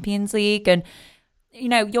the Champions League. And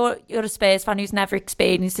you're a Spurs fan who's never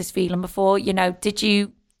experienced this feeling before.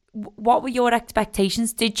 What were your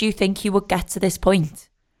expectations? Did you think you would get to this point?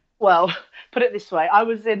 Well, put it this way, I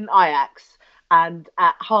was in Ajax, and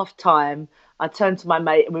at half time I turned to my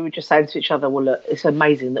mate and we were just saying to each other, well, look, it's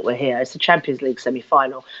amazing that we're here. It's the Champions League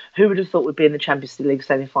semi-final. Who would have thought we'd be in the Champions League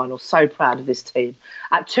semi-final? So proud of this team.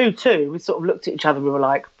 At 2-2, we sort of looked at each other, we were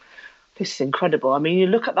like, this is incredible. I mean, you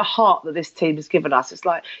look at the heart that this team has given us. It's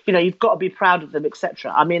like, you've got to be proud of them,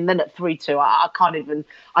 etc. I mean, then at 3-2, I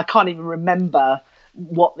can't even remember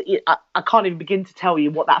I can't even begin to tell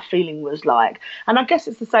you what that feeling was like. And I guess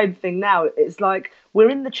it's the same thing now. It's like we're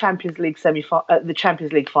in the Champions League the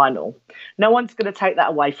Champions League final. No one's going to take that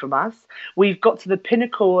away from us. We've got to the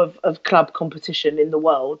pinnacle of club competition in the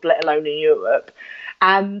world, let alone in Europe,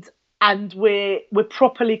 and we're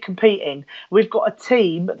properly competing. We've got a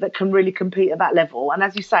team that can really compete at that level. And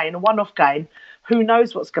as you say, in a one-off game, who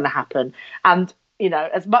knows what's going to happen? And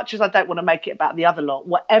as much as I don't want to make it about the other lot,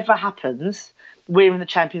 whatever happens, we're in the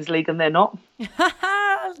Champions League and they're not.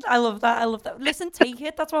 I love that. Listen, take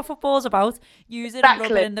it. That's what football's about. Use it and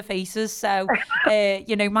rub it in the faces. So,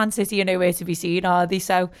 Man City are nowhere to be seen, are they?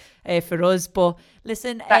 So, for us. But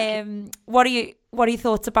listen, what are your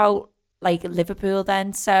thoughts about Liverpool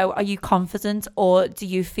then? So, are you confident, or do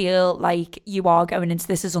you feel like you are going into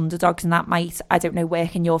this as underdogs and that might, I don't know,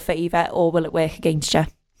 work in your favour, or will it work against you?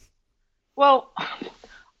 Well,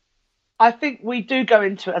 I think we do go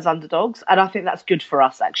into it as underdogs, and I think that's good for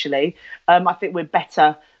us, actually. I think we're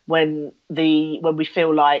better when we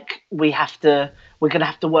feel like we're going to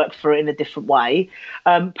have to work for it in a different way.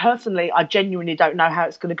 Personally, I genuinely don't know how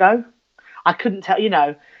it's going to go. I couldn't tell.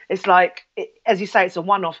 It's like, as you say, it's a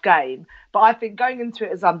one-off game. But I think going into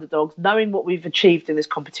it as underdogs, knowing what we've achieved in this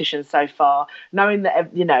competition so far, knowing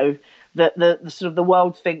that that the sort of the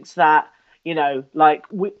world thinks that like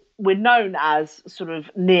we're known as sort of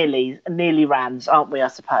nearly Rams, aren't we? I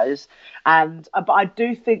suppose. And but I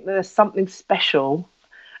do think there's something special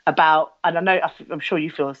about, and I'm sure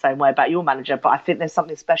you feel the same way about your manager, but I think there's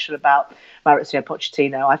something special about Mauricio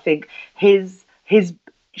Pochettino. I think his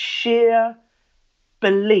sheer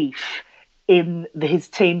belief in his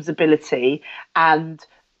team's ability and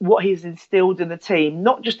what he's instilled in the team,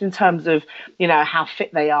 not just in terms of how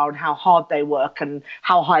fit they are and how hard they work and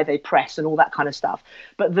how high they press and all that kind of stuff,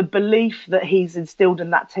 but the belief that he's instilled in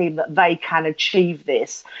that team that they can achieve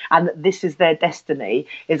this and that this is their destiny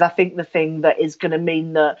is, I think, the thing that is going to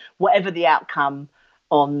mean that whatever the outcome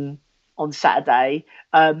on Saturday,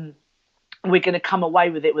 we're going to come away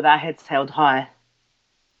with it with our heads held high.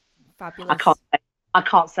 Fabulous. I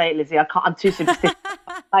can't say it, Lizzie. I'm too superstitious.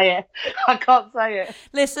 I can't say it.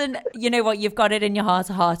 Listen, you know what? You've got it in your heart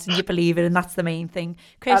of hearts and you believe it, and that's the main thing.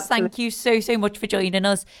 Chris, Absolutely. Thank you so much for joining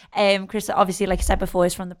us. Chris, obviously, like I said before,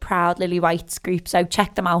 is from the Proud Lily Whites group, so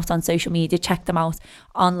check them out on social media, check them out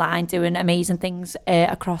online, doing amazing things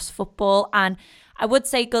across football. And I would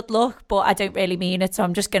say good luck, but I don't really mean it, so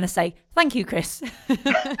I'm just going to say thank you, Chris.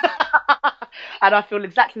 And I feel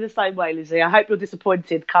exactly the same way, Lizzie. I hope you're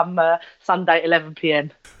disappointed come Sunday at 11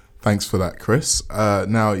 p.m. Thanks for that, Chris.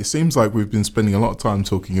 Now, it seems like we've been spending a lot of time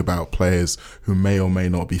talking about players who may or may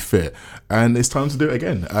not be fit, and it's time to do it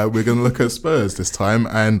again. We're going to look at Spurs this time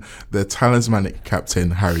and their talismanic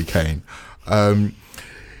captain, Harry Kane.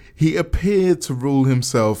 He appeared to rule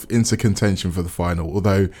himself into contention for the final,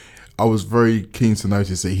 although I was very keen to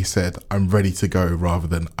notice that he said, "I'm ready to go," rather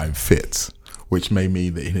than "I'm fit," which may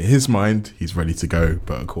mean that in his mind, he's ready to go,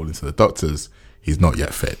 but according to the doctors, he's not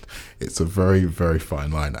yet fit. It's a very, very fine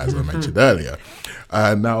line, as I mentioned earlier.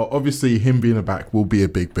 Now, obviously, him being a back will be a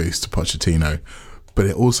big boost to Pochettino, but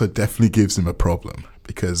it also definitely gives him a problem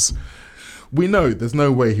because we know there's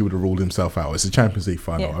no way he would have ruled himself out. It's a Champions League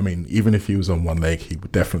final. Yeah. I mean, even if he was on one leg, he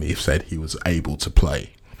would definitely have said he was able to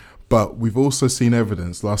play. But we've also seen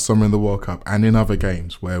evidence last summer in the World Cup and in other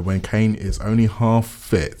games where when Kane is only half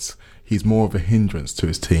fit, he's more of a hindrance to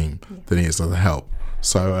his team than he is of a help.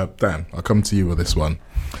 So, Dan, I'll come to you with this one.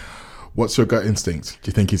 What's your gut instinct? Do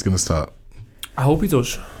you think he's going to start? I hope he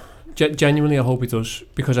does. Genuinely, I hope he does.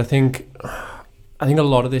 Because I think a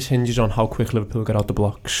lot of this hinges on how quick Liverpool get out the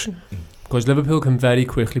blocks. Because Liverpool can very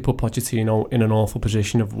quickly put Pochettino in an awful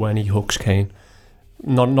position of when he hooks Kane.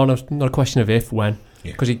 Not a question of if, when.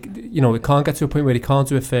 Because he can't get to a point where he can't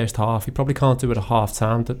do it first half. He probably can't do it at half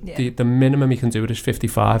time. The minimum he can do it is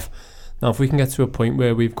 55. Now, if we can get to a point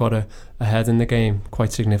where we've got a head in the game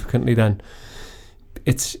quite significantly, then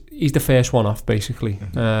he's the first one off, basically.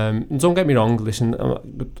 Don't get me wrong. Listen,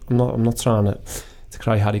 I'm not trying to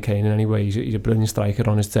cry Harry Kane in any way. He's a brilliant striker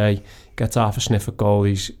on his day. Gets half a sniff at goal.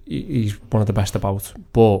 He's one of the best about.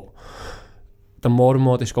 But the more and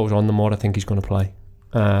more this goes on, the more I think he's going to play.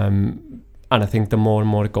 And I think the more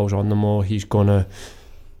and more it goes on, the more he's going to...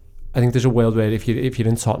 I think there's a world where if you're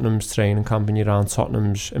in Tottenham's training camp and you're around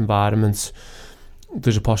Tottenham's environment,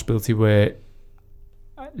 there's a possibility where...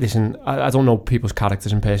 Listen, I don't know people's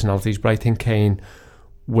characters and personalities, but I think Kane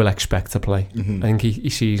will expect to play. I think he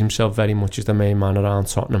sees himself very much as the main man around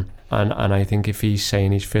Tottenham. And I think if he's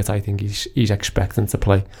saying he's fit, I think he's expecting to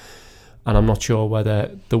play. And I'm not sure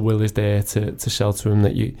whether the will is there to sell to him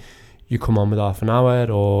that you come on with half an hour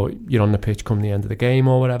or you're on the pitch come the end of the game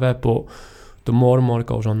or whatever, but the more and more it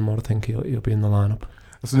goes on, the more I think he'll be in the lineup.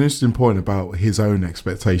 That's an interesting point about his own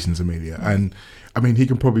expectations, Amelia. And I mean, he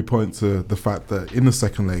can probably point to the fact that in the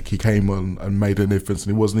second leg he came on and made a difference,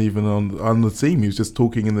 and he wasn't even on the team. He was just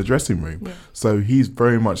talking in the dressing room. Yeah. So he's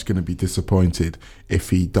very much going to be disappointed if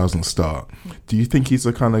he doesn't start. Do you think he's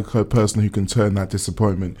the kind of person who can turn that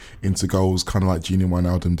disappointment into goals, kind of like Gini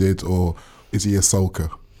Wijnaldum did, or is he a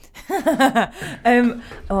sulker? I'm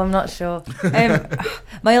not sure.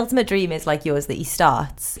 My ultimate dream is like yours, that he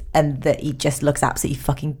starts and that he just looks absolutely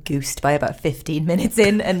fucking goosed by about 15 minutes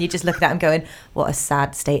in, and you just look at him going, what a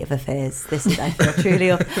sad state of affairs this is. I feel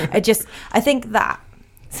truly I think that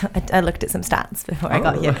I looked at some stats before I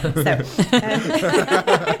got here. So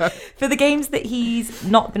for the games that he's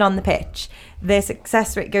not been on the pitch, their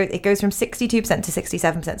success rate goes from 62% to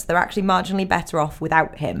 67%, so they're actually marginally better off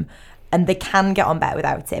without him. And they can get on better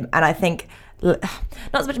without him. And I think, not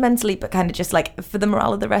so much mentally, but kind of just like for the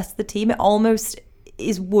morale of the rest of the team, it almost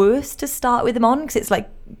is worse to start with him on, because it's like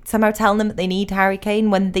somehow telling them that they need Harry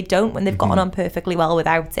Kane when they don't, when they've gotten on perfectly well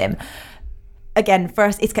without him. Again,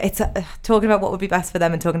 first, it's talking about what would be best for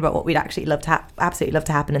them and talking about what we'd actually absolutely love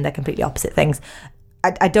to happen, and they're completely opposite things.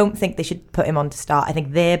 I don't think they should put him on to start. I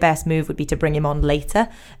think their best move would be to bring him on later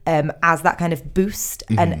as that kind of boost.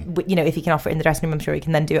 And, if he can offer it in the dressing room, I'm sure he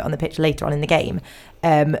can then do it on the pitch later on in the game.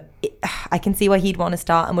 I can see why he'd want to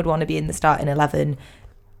start and would want to be in the starting 11.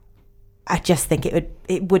 I just think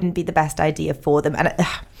it wouldn't be the best idea for them. And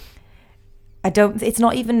it's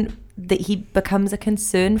not even that he becomes a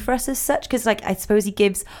concern for us as such, because I suppose he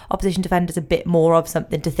gives opposition defenders a bit more of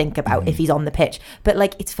something to think about if he's on the pitch, but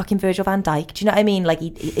it's fucking Virgil van Dijk, do you know what I mean?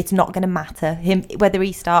 It's not going to matter him whether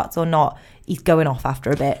he starts or not. He's going off after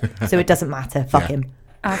a bit, so it doesn't matter. Fuck him.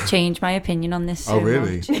 I've changed my opinion on this. Oh,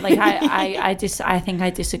 really? Much. I think I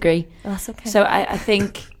disagree. Oh, that's okay. So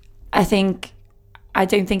I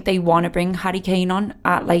don't think they want to bring Harry Kane on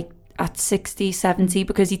at 60, 70,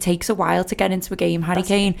 because he takes a while to get into a game, Harry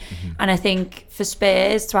Kane. And I think for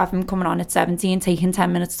Spurs to have him coming on at 70 and taking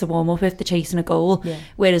 10 minutes to warm up if they're chasing a goal,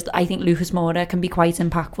 whereas I think Lucas Moura can be quite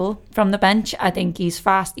impactful from the bench. I think he's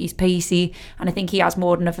fast, he's pacey, and I think he has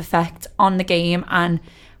more than enough effect on the game and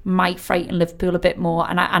might frighten Liverpool a bit more.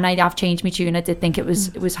 And I have changed my tune. I did think it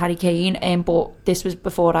was Harry Kane, but this was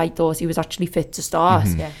before I thought he was actually fit to start.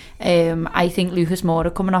 I think Lucas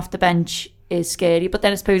Moura coming off the bench is scary, but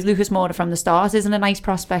then I suppose Lucas Moura from the start isn't a nice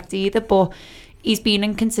prospect either, but he's been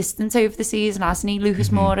inconsistent over the season, hasn't he, Lucas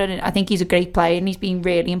Moura? I think he's a great player and he's been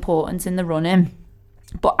really important in the run-in,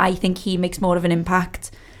 but I think he makes more of an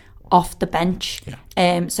impact off the bench.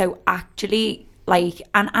 So actually,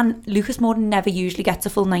 and Lucas Moura never usually gets a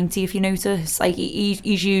full 90 if you notice.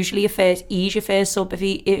 He's usually your first sub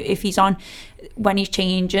if he's on. When he's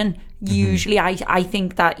changing, usually I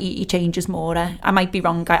think that he changes Moura. I might be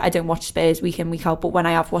wrong, I don't watch Spurs week in, week out, but when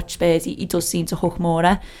I have watched Spurs, he does seem to hook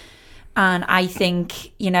Moura. And I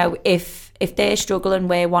think, if they're struggling,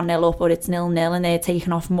 we're 1-0 up or it's 0-0 and they're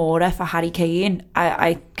taking off Moura for Harry Kane,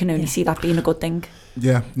 I can only see that being a good thing.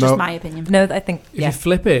 Yeah, just my opinion. No, I think if you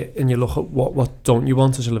flip it and you look at what don't you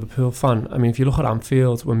want as a Liverpool fan. I mean, if you look at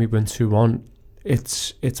Anfield when we win 2-1,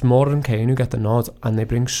 it's Moura and Kane who get the nod, and they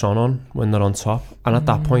bring Son on when they're on top. And at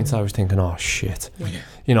that point, I was thinking, oh shit.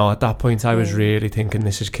 At that point, I was really thinking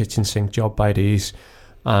this is kitchen sink job by these,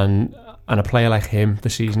 and a player like him, the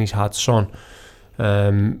season he's had, Son.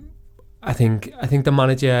 I think the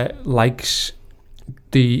manager likes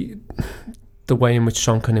the way in which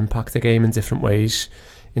Son can impact the game in different ways,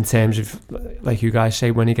 in terms of, like you guys say,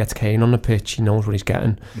 when he gets Kane on the pitch, he knows what he's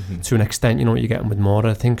getting. To an extent, you know what you're getting with Moura.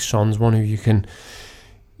 I think Son's one who you can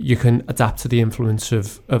adapt to the influence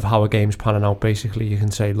of how a game's panning out. Basically, you can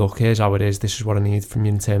say, look, here's how it is, this is what I need from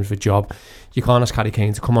you in terms of a job. You can't ask Harry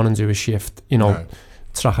Kane to come on and do a shift,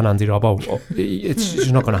 track an Andy Robbo. It's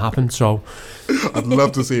just not going to happen. So I'd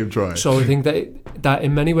love to see him try. So I think that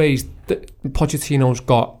in many ways Pochettino's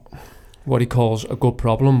got what he calls a good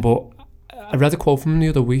problem, but I read a quote from him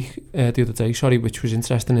the other day, which was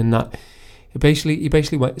interesting in that he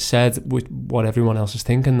basically said with what everyone else is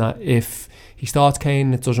thinking, that if he starts Kane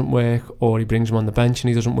and it doesn't work, or he brings him on the bench and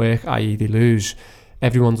he doesn't work, i.e. they lose,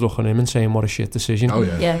 everyone's looking at him and saying what a shit decision. Oh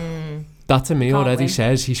yeah. That to me already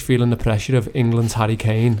says he's feeling the pressure of England's Harry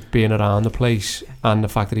Kane being around the place, and the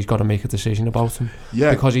fact that he's got to make a decision about him.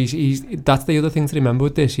 Yeah. Because he's that's the other thing to remember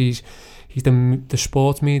with this. He's the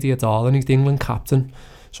sports media darling. He's the England captain.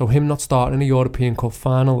 So him not starting in a European Cup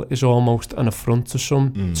final is almost an affront to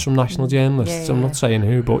some national journalists. I'm not saying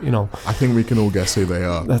who, but I think we can all guess who they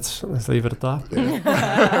are. Let's leave it at that.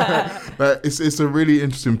 Yeah. But it's a really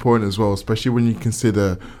interesting point as well, especially when you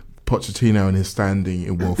consider Pochettino and his standing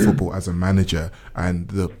in world football as a manager and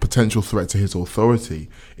the potential threat to his authority.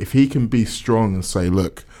 If he can be strong and say,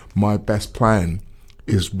 look, my best plan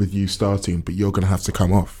is with you starting, but you're going to have to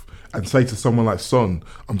come off. And say to someone like Son,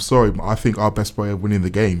 I'm sorry, but I think our best way of winning the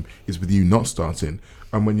game is with you not starting.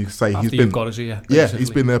 And when you say he's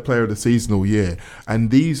been their player of the season all year,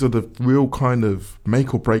 and these are the real kind of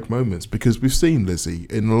make or break moments, because we've seen Lizzie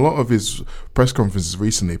in a lot of his press conferences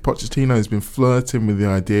recently. Pochettino has been flirting with the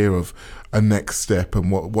idea of a next step and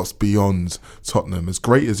what's beyond Tottenham. As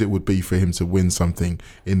great as it would be for him to win something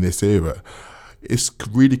in this era, it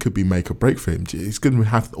really could be make or break for him. He's going to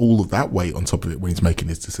have all of that weight on top of it when he's making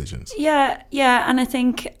his decisions. Yeah, and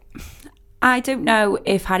I don't know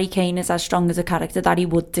if Harry Kane is as strong as a character that he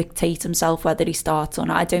would dictate himself whether he starts or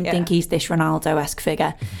not. I don't think he's this Ronaldo-esque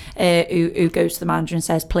figure who goes to the manager and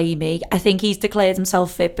says, play me. I think he's declared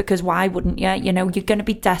himself fit, because why wouldn't you? You're going to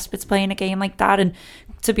be desperate to play in a game like that, and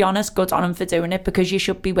to be honest, good on him for doing it, because you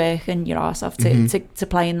should be working your arse off to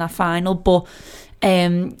play in that final. But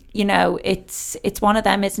You know, it's one of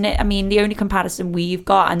them, isn't it? I mean, the only comparison we've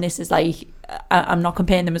got, and this is like, I'm not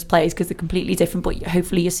comparing them as players because they're completely different, but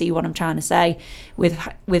hopefully you see what I'm trying to say.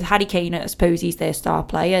 With Harry Kane, I suppose he's their star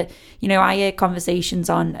player. You know, I heard conversations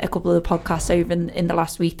on a couple of the podcasts over in the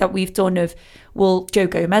last week that we've done of, well, Joe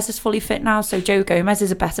Gomez is fully fit now, so Joe Gomez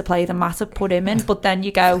is a better player than Matip, put him in. But then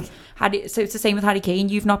you go, so it's the same with Harry Kane.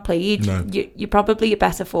 You've not played. No. You're probably a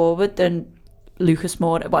better forward than Lucas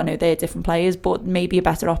Moura. Well, no, they're different players, but maybe a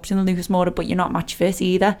better option than Lucas Moura, but you're not match fit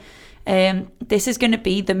either. This is going to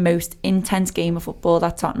be the most intense game of football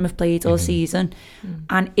that Tottenham have played all season,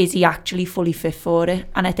 and is he actually fully fit for it?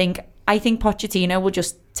 And I think Pochettino will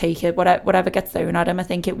just take it, whatever gets thrown at him. I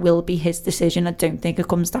think it will be his decision. I don't think it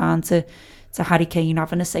comes down to Harry Kane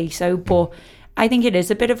having a say so, but I think it is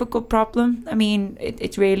a bit of a good problem. I mean,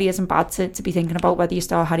 it really isn't bad to be thinking about whether you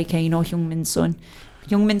start Harry Kane or Heung-min Son.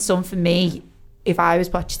 Heung-min Son, for me, if I was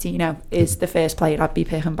Pochettino, is the first player I'd be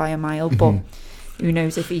picking by a mile, but who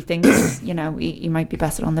knows if he thinks, you know, he might be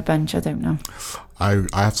better on the bench. I don't know. I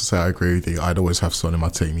have to say I agree with you. I'd always have Son in my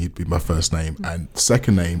team. He'd be my first name. And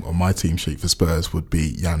second name on my team sheet for Spurs would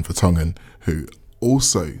be Jan Vertonghen, who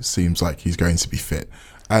also seems like he's going to be fit.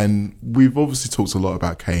 And we've obviously talked a lot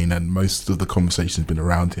about Kane, and most of the conversation has been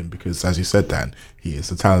around him because, as you said, Dan, he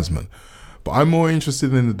is a talisman. But I'm more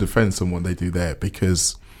interested in the defence and what they do there,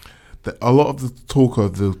 because a lot of the talk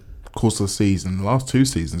of the course of the season, the last two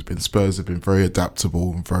seasons, been Spurs have been very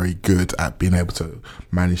adaptable and very good at being able to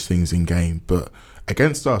manage things in game. But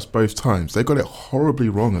against us both times, they got it horribly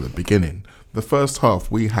wrong at the beginning. The first half,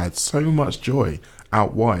 we had so much joy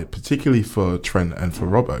out wide, particularly for Trent and for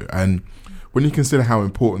Robbo. And when you consider how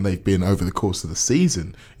important they've been over the course of the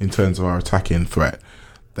season in terms of our attacking threat,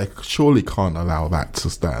 they surely can't allow that to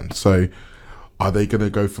stand. So are they going to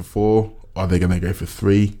go for 4? Are they going to go for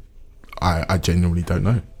 3? I genuinely don't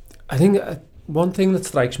know. I think one thing that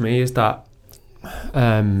strikes me is that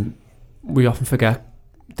we often forget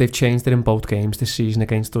they've changed it in both games this season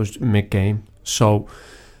against us mid-game. So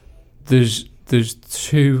there's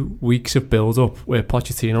 2 weeks of build-up where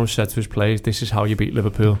Pochettino said to his players, this is how you beat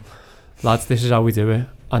Liverpool. Lads, this is how we do it.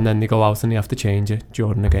 And then they go out and they have to change it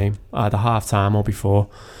during the game, either half-time or before.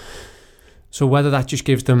 So whether that just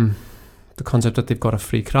gives them the concept that they've got a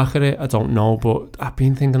free crack at it, I don't know, but I've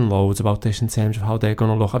been thinking loads about this in terms of how they're going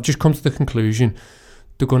to look. I've just come to the conclusion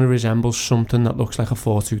they're going to resemble something that looks like a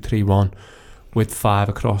 4-2-3-1 with 5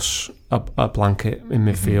 across a blanket in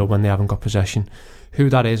midfield when they haven't got possession. Who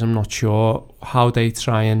that is, I'm not sure. How they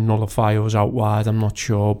try and nullify us out wide, I'm not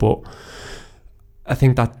sure, but I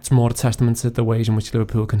think that's more a testament to the ways in which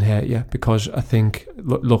Liverpool can hurt you, because I think,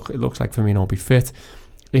 look, it looks like Firmino will be fit.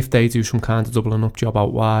 If they do some kind of doubling up job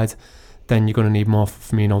out wide, then you're going to need more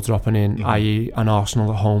Firmino dropping in, i.e. an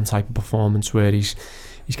Arsenal at home type of performance where he's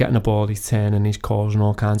getting the ball, he's turning, he's causing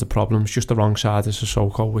all kinds of problems, just the wrong side of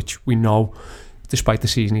Sissoko, which we know, despite the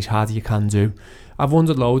season he's had, you can do. I've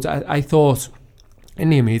wondered loads. I thought,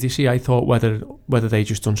 in the immediacy, whether they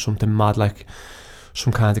just done something mad like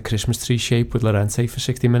some kind of Christmas tree shape with Llorente for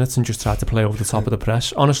 60 minutes and just tried to play over the top of the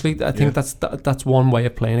press. Honestly, I think that's one way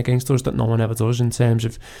of playing against us that no one ever does, in terms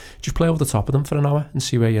of just play over the top of them for an hour and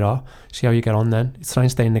see where you are, see how you get on then. Try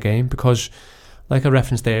and stay in the game, because like I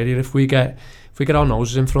referenced earlier, if we get our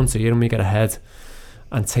noses in front here and we get ahead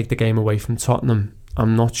and take the game away from Tottenham,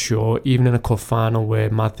 I'm not sure, even in a cup final where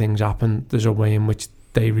mad things happen, there's a way in which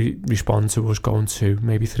they respond to us going 2,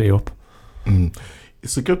 maybe 3 up.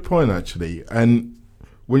 It's a good point, actually. And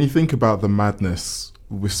when you think about the madness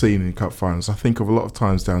we've seen in cup finals, I think of a lot of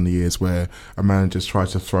times down the years where a manager's tried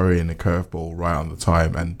to throw in a curveball right on the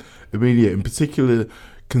time, and immediate, in particular,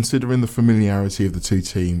 considering the familiarity of the two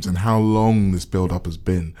teams and how long this build-up has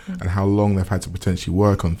been and how long they've had to potentially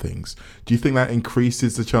work on things, do you think that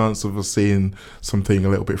increases the chance of us seeing something a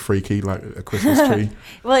little bit freaky like a Christmas tree?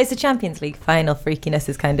 Well, it's a Champions League final. Freakiness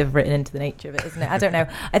is kind of written into the nature of it, isn't it? I don't know.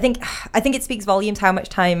 I think it speaks volumes how much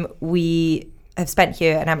time we have spent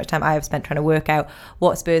here and how much time I have spent trying to work out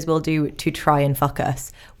what Spurs will do to try and fuck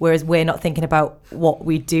us, whereas we're not thinking about what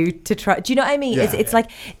we do to try. Do you know what I mean? Yeah, it's like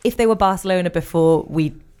if they were Barcelona before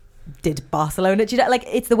we did Barcelona. Do you know, like,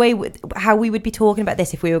 it's the way how we would be talking about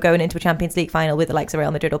this if we were going into a Champions League final with the likes of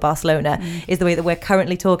Real Madrid or Barcelona is the way that we're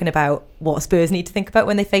currently talking about what Spurs need to think about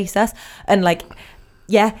when they face us. And like,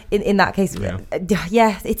 Yeah, in that case,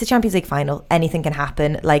 yeah, it's a Champions League final. Anything can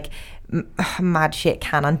happen. Like, mad shit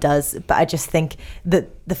can and does. But I just think that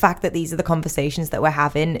the fact that these are the conversations that we're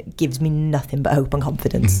having gives me nothing but hope and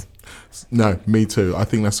confidence. No, me too. I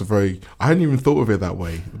think that's I hadn't even thought of it that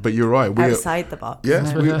way. But you're right. Outside the box.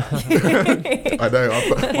 Yes, I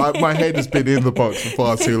know. My head has been in the box for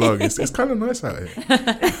far too long. It's kind of nice out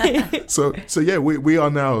here. So yeah, we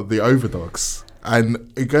are now the overdogs.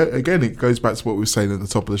 And again, it goes back to what we were saying at the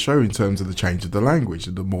top of the show in terms of the change of the language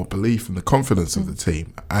and the more belief and the confidence of the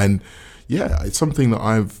team. And yeah, it's something that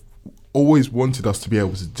I've always wanted us to be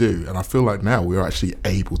able to do, and I feel like now we're actually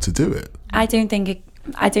able to do it. I don't think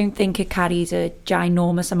it carries a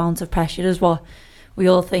ginormous amount of pressure as what we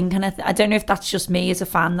all think, and I don't know if that's just me as a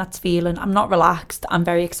fan that's feeling. I'm not relaxed, I'm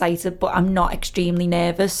very excited, but I'm not extremely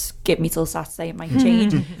nervous. Give me till Saturday, it might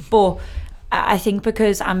change. But I think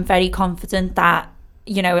because I'm very confident that,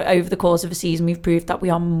 you know, over the course of a season we've proved that we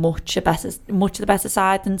are much the better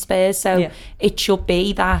side than Spurs. So it should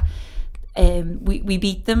be that we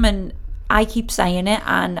beat them, and I keep saying it,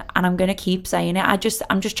 and I'm going to keep saying it.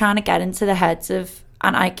 I'm just trying to get into the heads of,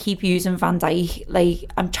 and I keep using Van Dijk,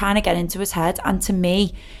 like I'm trying to get into his head, and to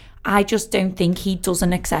me, I just don't think he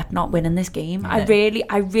doesn't accept not winning this game. I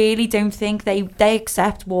really don't think they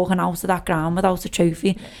accept walking out of that ground without a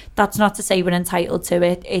trophy. That's not to say we're entitled to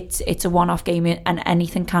it. It's a one-off game and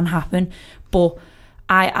anything can happen. But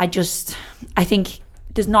I think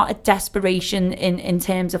there's not a desperation in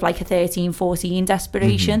terms of like a 13-14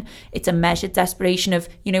 desperation. It's a measured desperation of,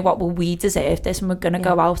 you know what, well, we deserve this and we're going to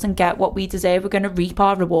go out and get what we deserve. We're going to reap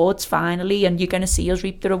our rewards finally, and you're going to see us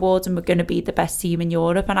reap the rewards, and we're going to be the best team in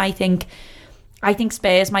Europe. And I think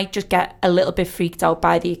Spurs might just get a little bit freaked out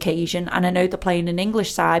by the occasion. And I know they're playing an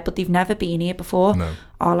English side, but they've never been here before. No.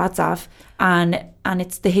 Our lads have. And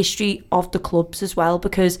it's the history of the clubs as well,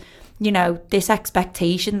 because, you know, this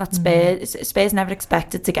expectation that Spurs never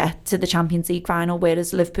expected to get to the Champions League final,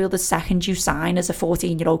 whereas Liverpool, the second you sign as a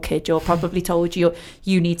 14-year-old kid, you're probably told you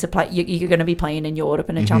need to play, you're going to be playing in Europe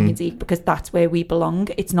in a Champions League, because that's where we belong.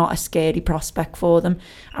 It's not a scary prospect for them,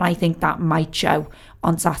 and I think that might show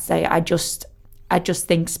on Saturday. I just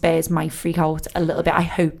think Spurs might freak out a little bit. I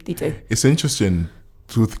hope they do. It's interesting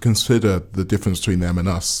to consider the difference between them and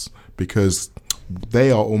us, because they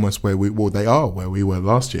are almost where we were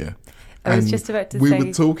last year. I was just about to say, we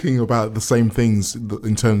were talking about the same things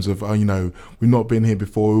in terms of, you know, we've not been here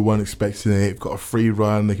before, we weren't expecting it, we've got a free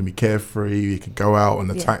run, they can be carefree, you can go out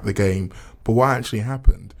and attack the game. But what actually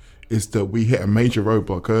happened is that we hit a major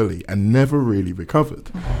roadblock early and never really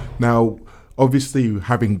recovered. Now, obviously,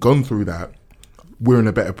 having gone through that, we're in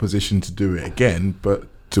a better position to do it again, but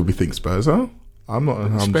do we think Spurs are? I'm not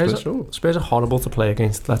 100% sure. Spurs are horrible to play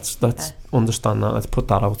against. Let's understand that. Let's put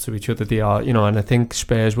that out to each other. They are, you know, and I think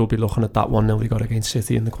Spurs will be looking at that 1-0 they got against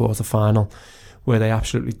City in the quarter-final, where they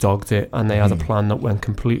absolutely dogged it, and they had a plan that went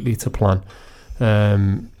completely to plan,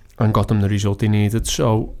 and got them the result they needed.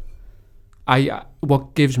 So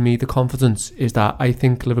what gives me the confidence is that I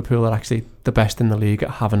think Liverpool are actually the best in the league at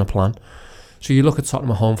having a plan. So you look at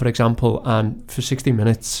Tottenham at home, for example, and for 60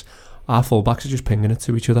 minutes, our fullbacks are just pinging it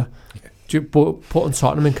to each other. Putting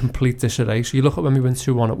Tottenham in complete disarray. So you look at when we went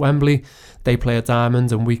 2-1 at Wembley, they play a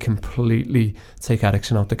diamond and we completely take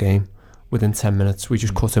Eriksen out the game within 10 minutes. We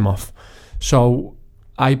just cut him off. So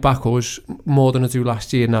I back us more than I do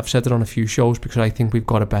last year, and I've said it on a few shows, because I think we've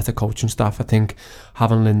got a better coaching staff. I think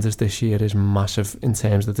having Linders this year is massive in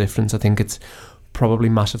terms of the difference. I think it's probably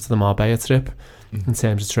massive to the Marbella trip in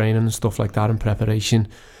terms of training and stuff like that and preparation.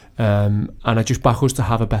 And I just back us to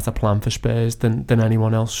have a better plan for Spurs than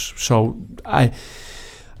anyone else. So I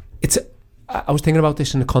was thinking about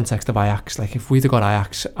this in the context of Ajax. Like, if we'd have got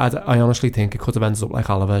Ajax, I honestly think it could have ended up like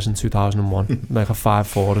Alaves in 2001, like a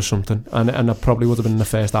 5-4 or something, and it probably would have been in the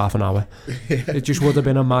first half an hour. It just would have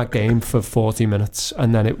been a mad game for 40 minutes,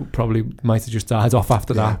 and then it probably might have just died off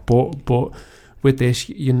after that. But with this,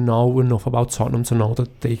 you know enough about Tottenham to know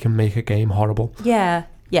that they can make a game horrible. Yeah.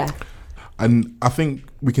 And I think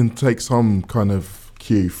we can take some kind of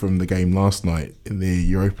cue from the game last night in the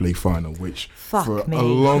Europa League final, which a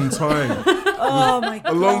long time,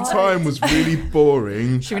 a long time was really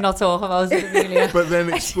boring. Should we not talk about it, Amelia? But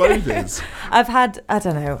then exploded. I've had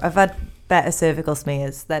better cervical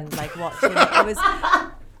smears than like watching it.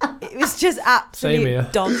 It was just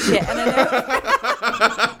absolute dog shit, and I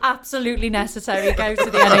know absolutely necessary. Go to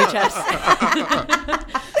the NHS.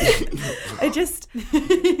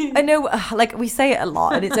 I know, like, we say it a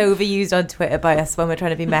lot, and it's overused on Twitter by us when we're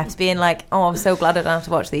trying to be meps, being like, "Oh, I'm so glad I don't have to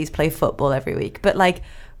watch these play football every week." But like,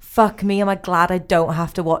 fuck me, am I glad I don't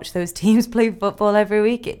have to watch those teams play football every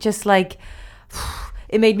week? It just like.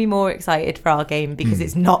 it made me more excited for our game because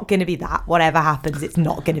it's not going to be that. Whatever happens, it's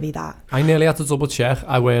not going to be that. I nearly had to double check.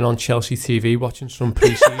 I went on Chelsea TV watching some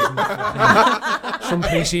pre-season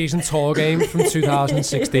tour game from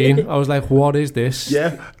 2016. I was like, what is this?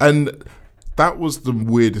 Yeah, and that was the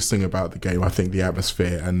weirdest thing about the game, I think, the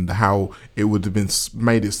atmosphere and how it would have been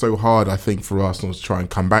made it so hard, I think, for Arsenal to try and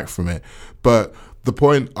come back from it. But the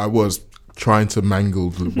point I was trying to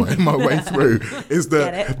mangle my way through is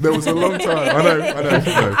that there was a long time. I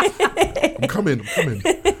know. I'm coming.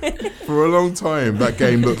 For a long time, that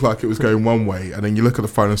game looked like it was going one way, and then you look at the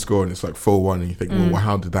final score and it's like 4-1, and you think, well,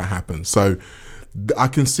 how did that happen? So I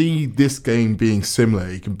can see this game being similar.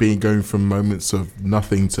 It can be going from moments of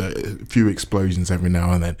nothing to a few explosions every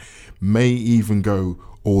now and then, may even go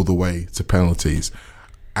all the way to penalties.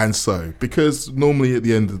 And so, because normally at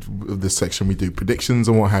the end of this section we do predictions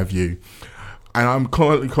and what have you, and I'm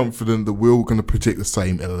currently confident that we're all going to predict the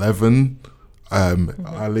same 11.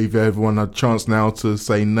 I leave everyone a chance now to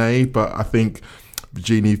say nay, but I think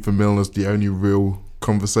Genie for Milner's the only real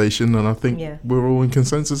conversation, and I think we're all in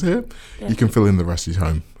consensus here. Yeah. You can fill in the rest of your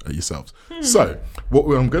home yourselves. So, what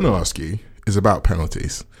I'm going to ask you is about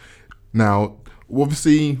penalties. Now,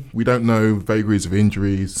 obviously, we don't know vagaries of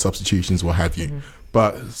injuries, substitutions, what have you.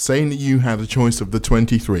 But saying that you had a choice of the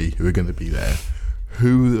 23 who are going to be there,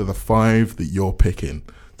 who are the 5 that you're picking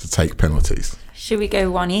to take penalties? Should we go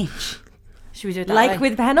one each? Should we do it that Like way?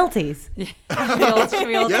 with penalties? Should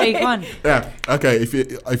we all take one? Yeah. Okay. If you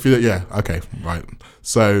yeah. Okay. Right.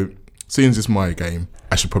 So, seeing as it's my game,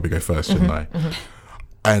 I should probably go first, shouldn't I?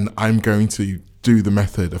 And I'm going to do the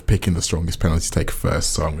method of picking the strongest penalty taker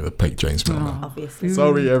first, so I'm going to pick James Milner. Obviously.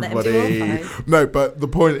 Sorry, everybody. No, but the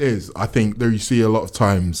point is, I think there you see a lot of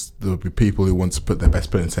times there'll be people who want to put their best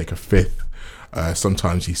penalty taker 5th.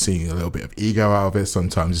 Sometimes you see a little bit of ego out of it.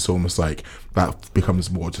 Sometimes it's almost like that becomes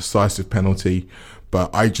more decisive penalty. But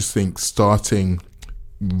I just think starting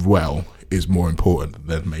well is more important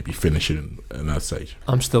than maybe finishing at that stage.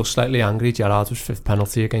 I'm still slightly angry Gerrard was 5th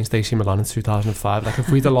penalty against AC Milan in 2005. Like, if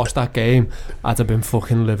we'd have lost that game, I'd have been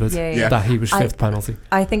fucking livid that he was 5th penalty.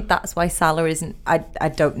 I think that's why Salah isn't. I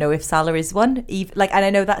don't know if Salah is one. And I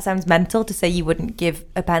know that sounds mental to say you wouldn't give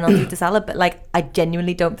a penalty to Salah, but like, I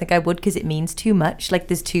genuinely don't think I would, because it means too much. Like,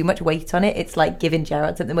 there's too much weight on it. It's like giving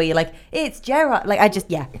Gerrard something where you're like, it's Gerrard. Like,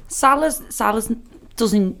 Salah's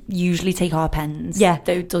doesn't usually take our pens,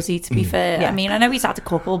 though, does he, to be fair? I mean, I know he's had a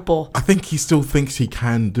couple, but I think he still thinks he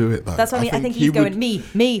can do it, though. That's what I mean. I think he's going, me,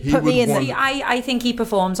 put me in. See, I think he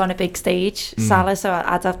performs on a big stage, Salah, so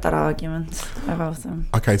I'd have that argument about him.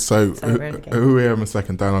 Okay, so who are we in a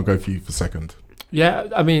second? Dan, I'll go for you for second. Yeah,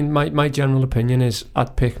 I mean, my general opinion is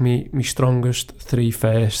I'd pick me strongest 3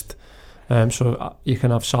 first. So you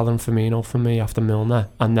can have Salah and Firmino for me after Milner,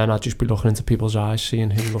 and then I'd just be looking into people's eyes, seeing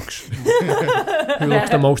who looks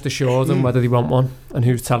the most assured and whether they want one, and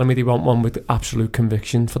who's telling me they want one with absolute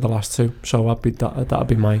conviction for the last 2. So that'd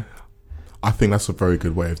be mine. I think that's a very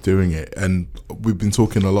good way of doing it, and we've been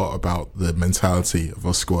talking a lot about the mentality of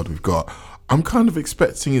our squad we've got. I'm kind of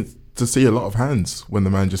expecting it to see a lot of hands when the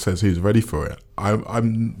manager says who's ready for it.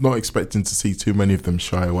 I'm not expecting to see too many of them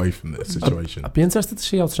shy away from this situation. I'd be interested to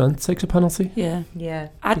see how Trent takes a penalty. Yeah.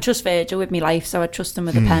 I'd trust Virgil with my life, so I'd trust him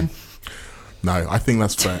with a pen. No, I think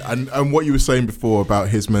that's fair. And what you were saying before about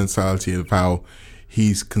his mentality of how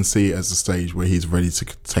he can see it as a stage where he's ready to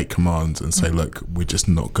take command and say, look, we're just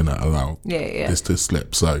not going to allow this to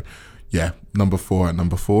slip. So, yeah, number 4 at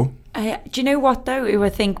number 4. Do you know what, though, who I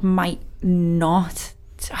think might not...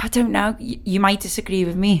 I don't know. You might disagree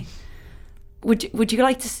with me. Would you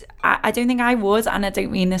like to... I don't think I would, and I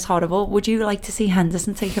don't mean this horrible. Would you like to see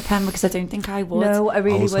Henderson take a pen? Because I don't think I would. No, I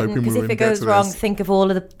really wouldn't. Because if it goes wrong, think of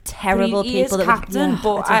all of the terrible people. He is captain,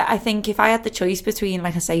 but I think if I had the choice between,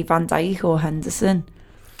 like I say, Van Dijk or Henderson,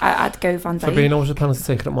 I'd go Van Dijk. Fabinho was a penalty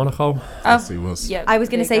taker at Monaco. Yes, he was. Yeah, I was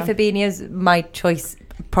going to say Fabinho's my choice,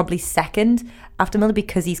 probably second after Milner,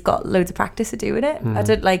 because he's got loads of practice of doing it. I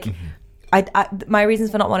don't like... my reasons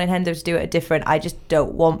for not wanting Hendo to do it are different. I just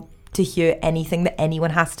don't want to hear anything that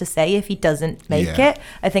anyone has to say if he doesn't make it.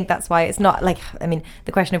 I think that's why it's not like, I mean,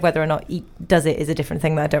 the question of whether or not he does it is a different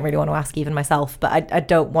thing that I don't really want to ask even myself, but I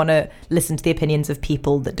don't want to listen to the opinions of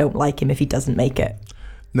people that don't like him if he doesn't make it.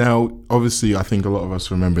 Now, obviously, I think a lot of us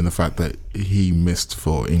remembering the fact that he missed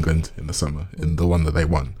for England in the summer, in the one that they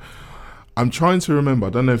won. I'm trying to remember, I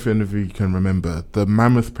don't know if any of you can remember, the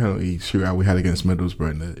mammoth penalty shootout we had against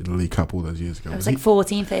Middlesbrough in the League Cup all those years ago. It was like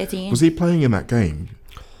 14, 13. Was he playing in that game?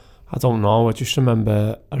 I don't know. I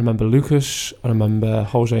remember Lucas. I remember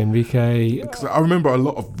Jose Enrique. Because I remember a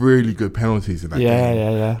lot of really good penalties in that game.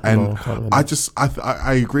 Yeah. And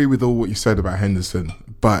I agree with all what you said about Henderson,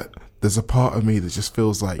 but there's a part of me that just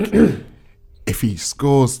feels like if he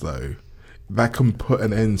scores, though, that can put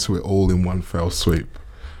an end to it all in one fell swoop.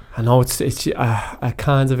 I know I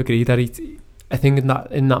kind of agree that I think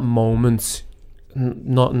in that moment,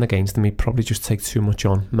 nothing against him, he'd probably just take too much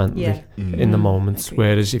on mentally in the moment.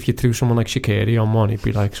 Whereas if you threw someone like Shaqiri on one, he'd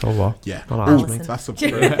be like, so what? Yeah, that's a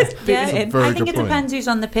very I think it depends who's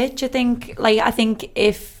on the pitch. I think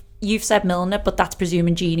if you've said Milner, but that's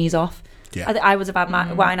presuming Gini's off. Yeah. I was about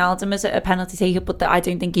Wijnaldum as a penalty taker, but I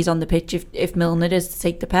don't think he's on the pitch if Milner is to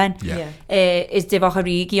take the pen. Is Divock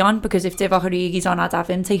Origi on? Because if Divock Origi's on, I'd have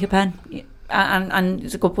him take a pen. And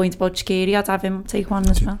it's a good point about Shaqiri, I'd have him take one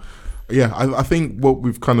as well. Yeah, I think what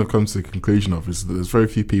we've kind of come to the conclusion of is that there's very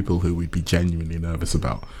few people who we'd be genuinely nervous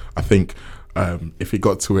about. I think if it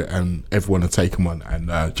got to it and everyone had taken one and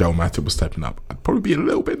Joel Matip was stepping up, I'd probably be a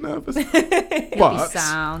little bit nervous.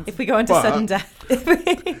 But if we go into sudden death.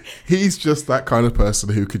 He's just that kind of person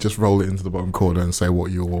who could just roll it into the bottom corner and say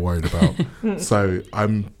what you were worried about. So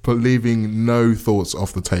I'm leaving no thoughts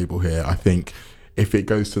off the table here. I think if it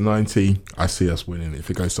goes to 90, I see us winning. If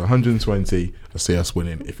it goes to 120, I see us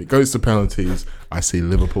winning. If it goes to penalties, I see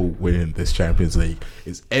Liverpool winning this Champions League.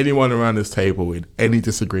 Is anyone around this table in any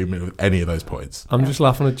disagreement with any of those points? I'm just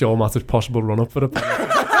laughing at Joel Matip's possible run-up for a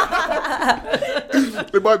penalty.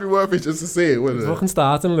 It might be worth it just to see it, wouldn't it? Fucking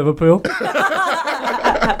start in Liverpool.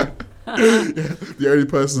 The only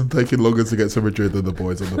person taking longer to get to Madrid than the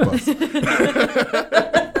boys on the bus.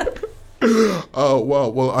 Oh,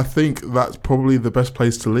 well, I think that's probably the best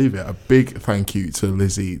place to leave it. A big thank you to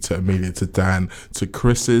Lizzie, to Amelia, to Dan, to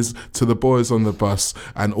Chris's, to the boys on the bus,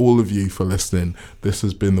 and all of you for listening. This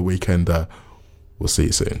has been The Weekender. We'll see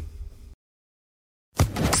you soon.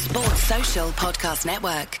 Sports Social Podcast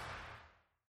Network.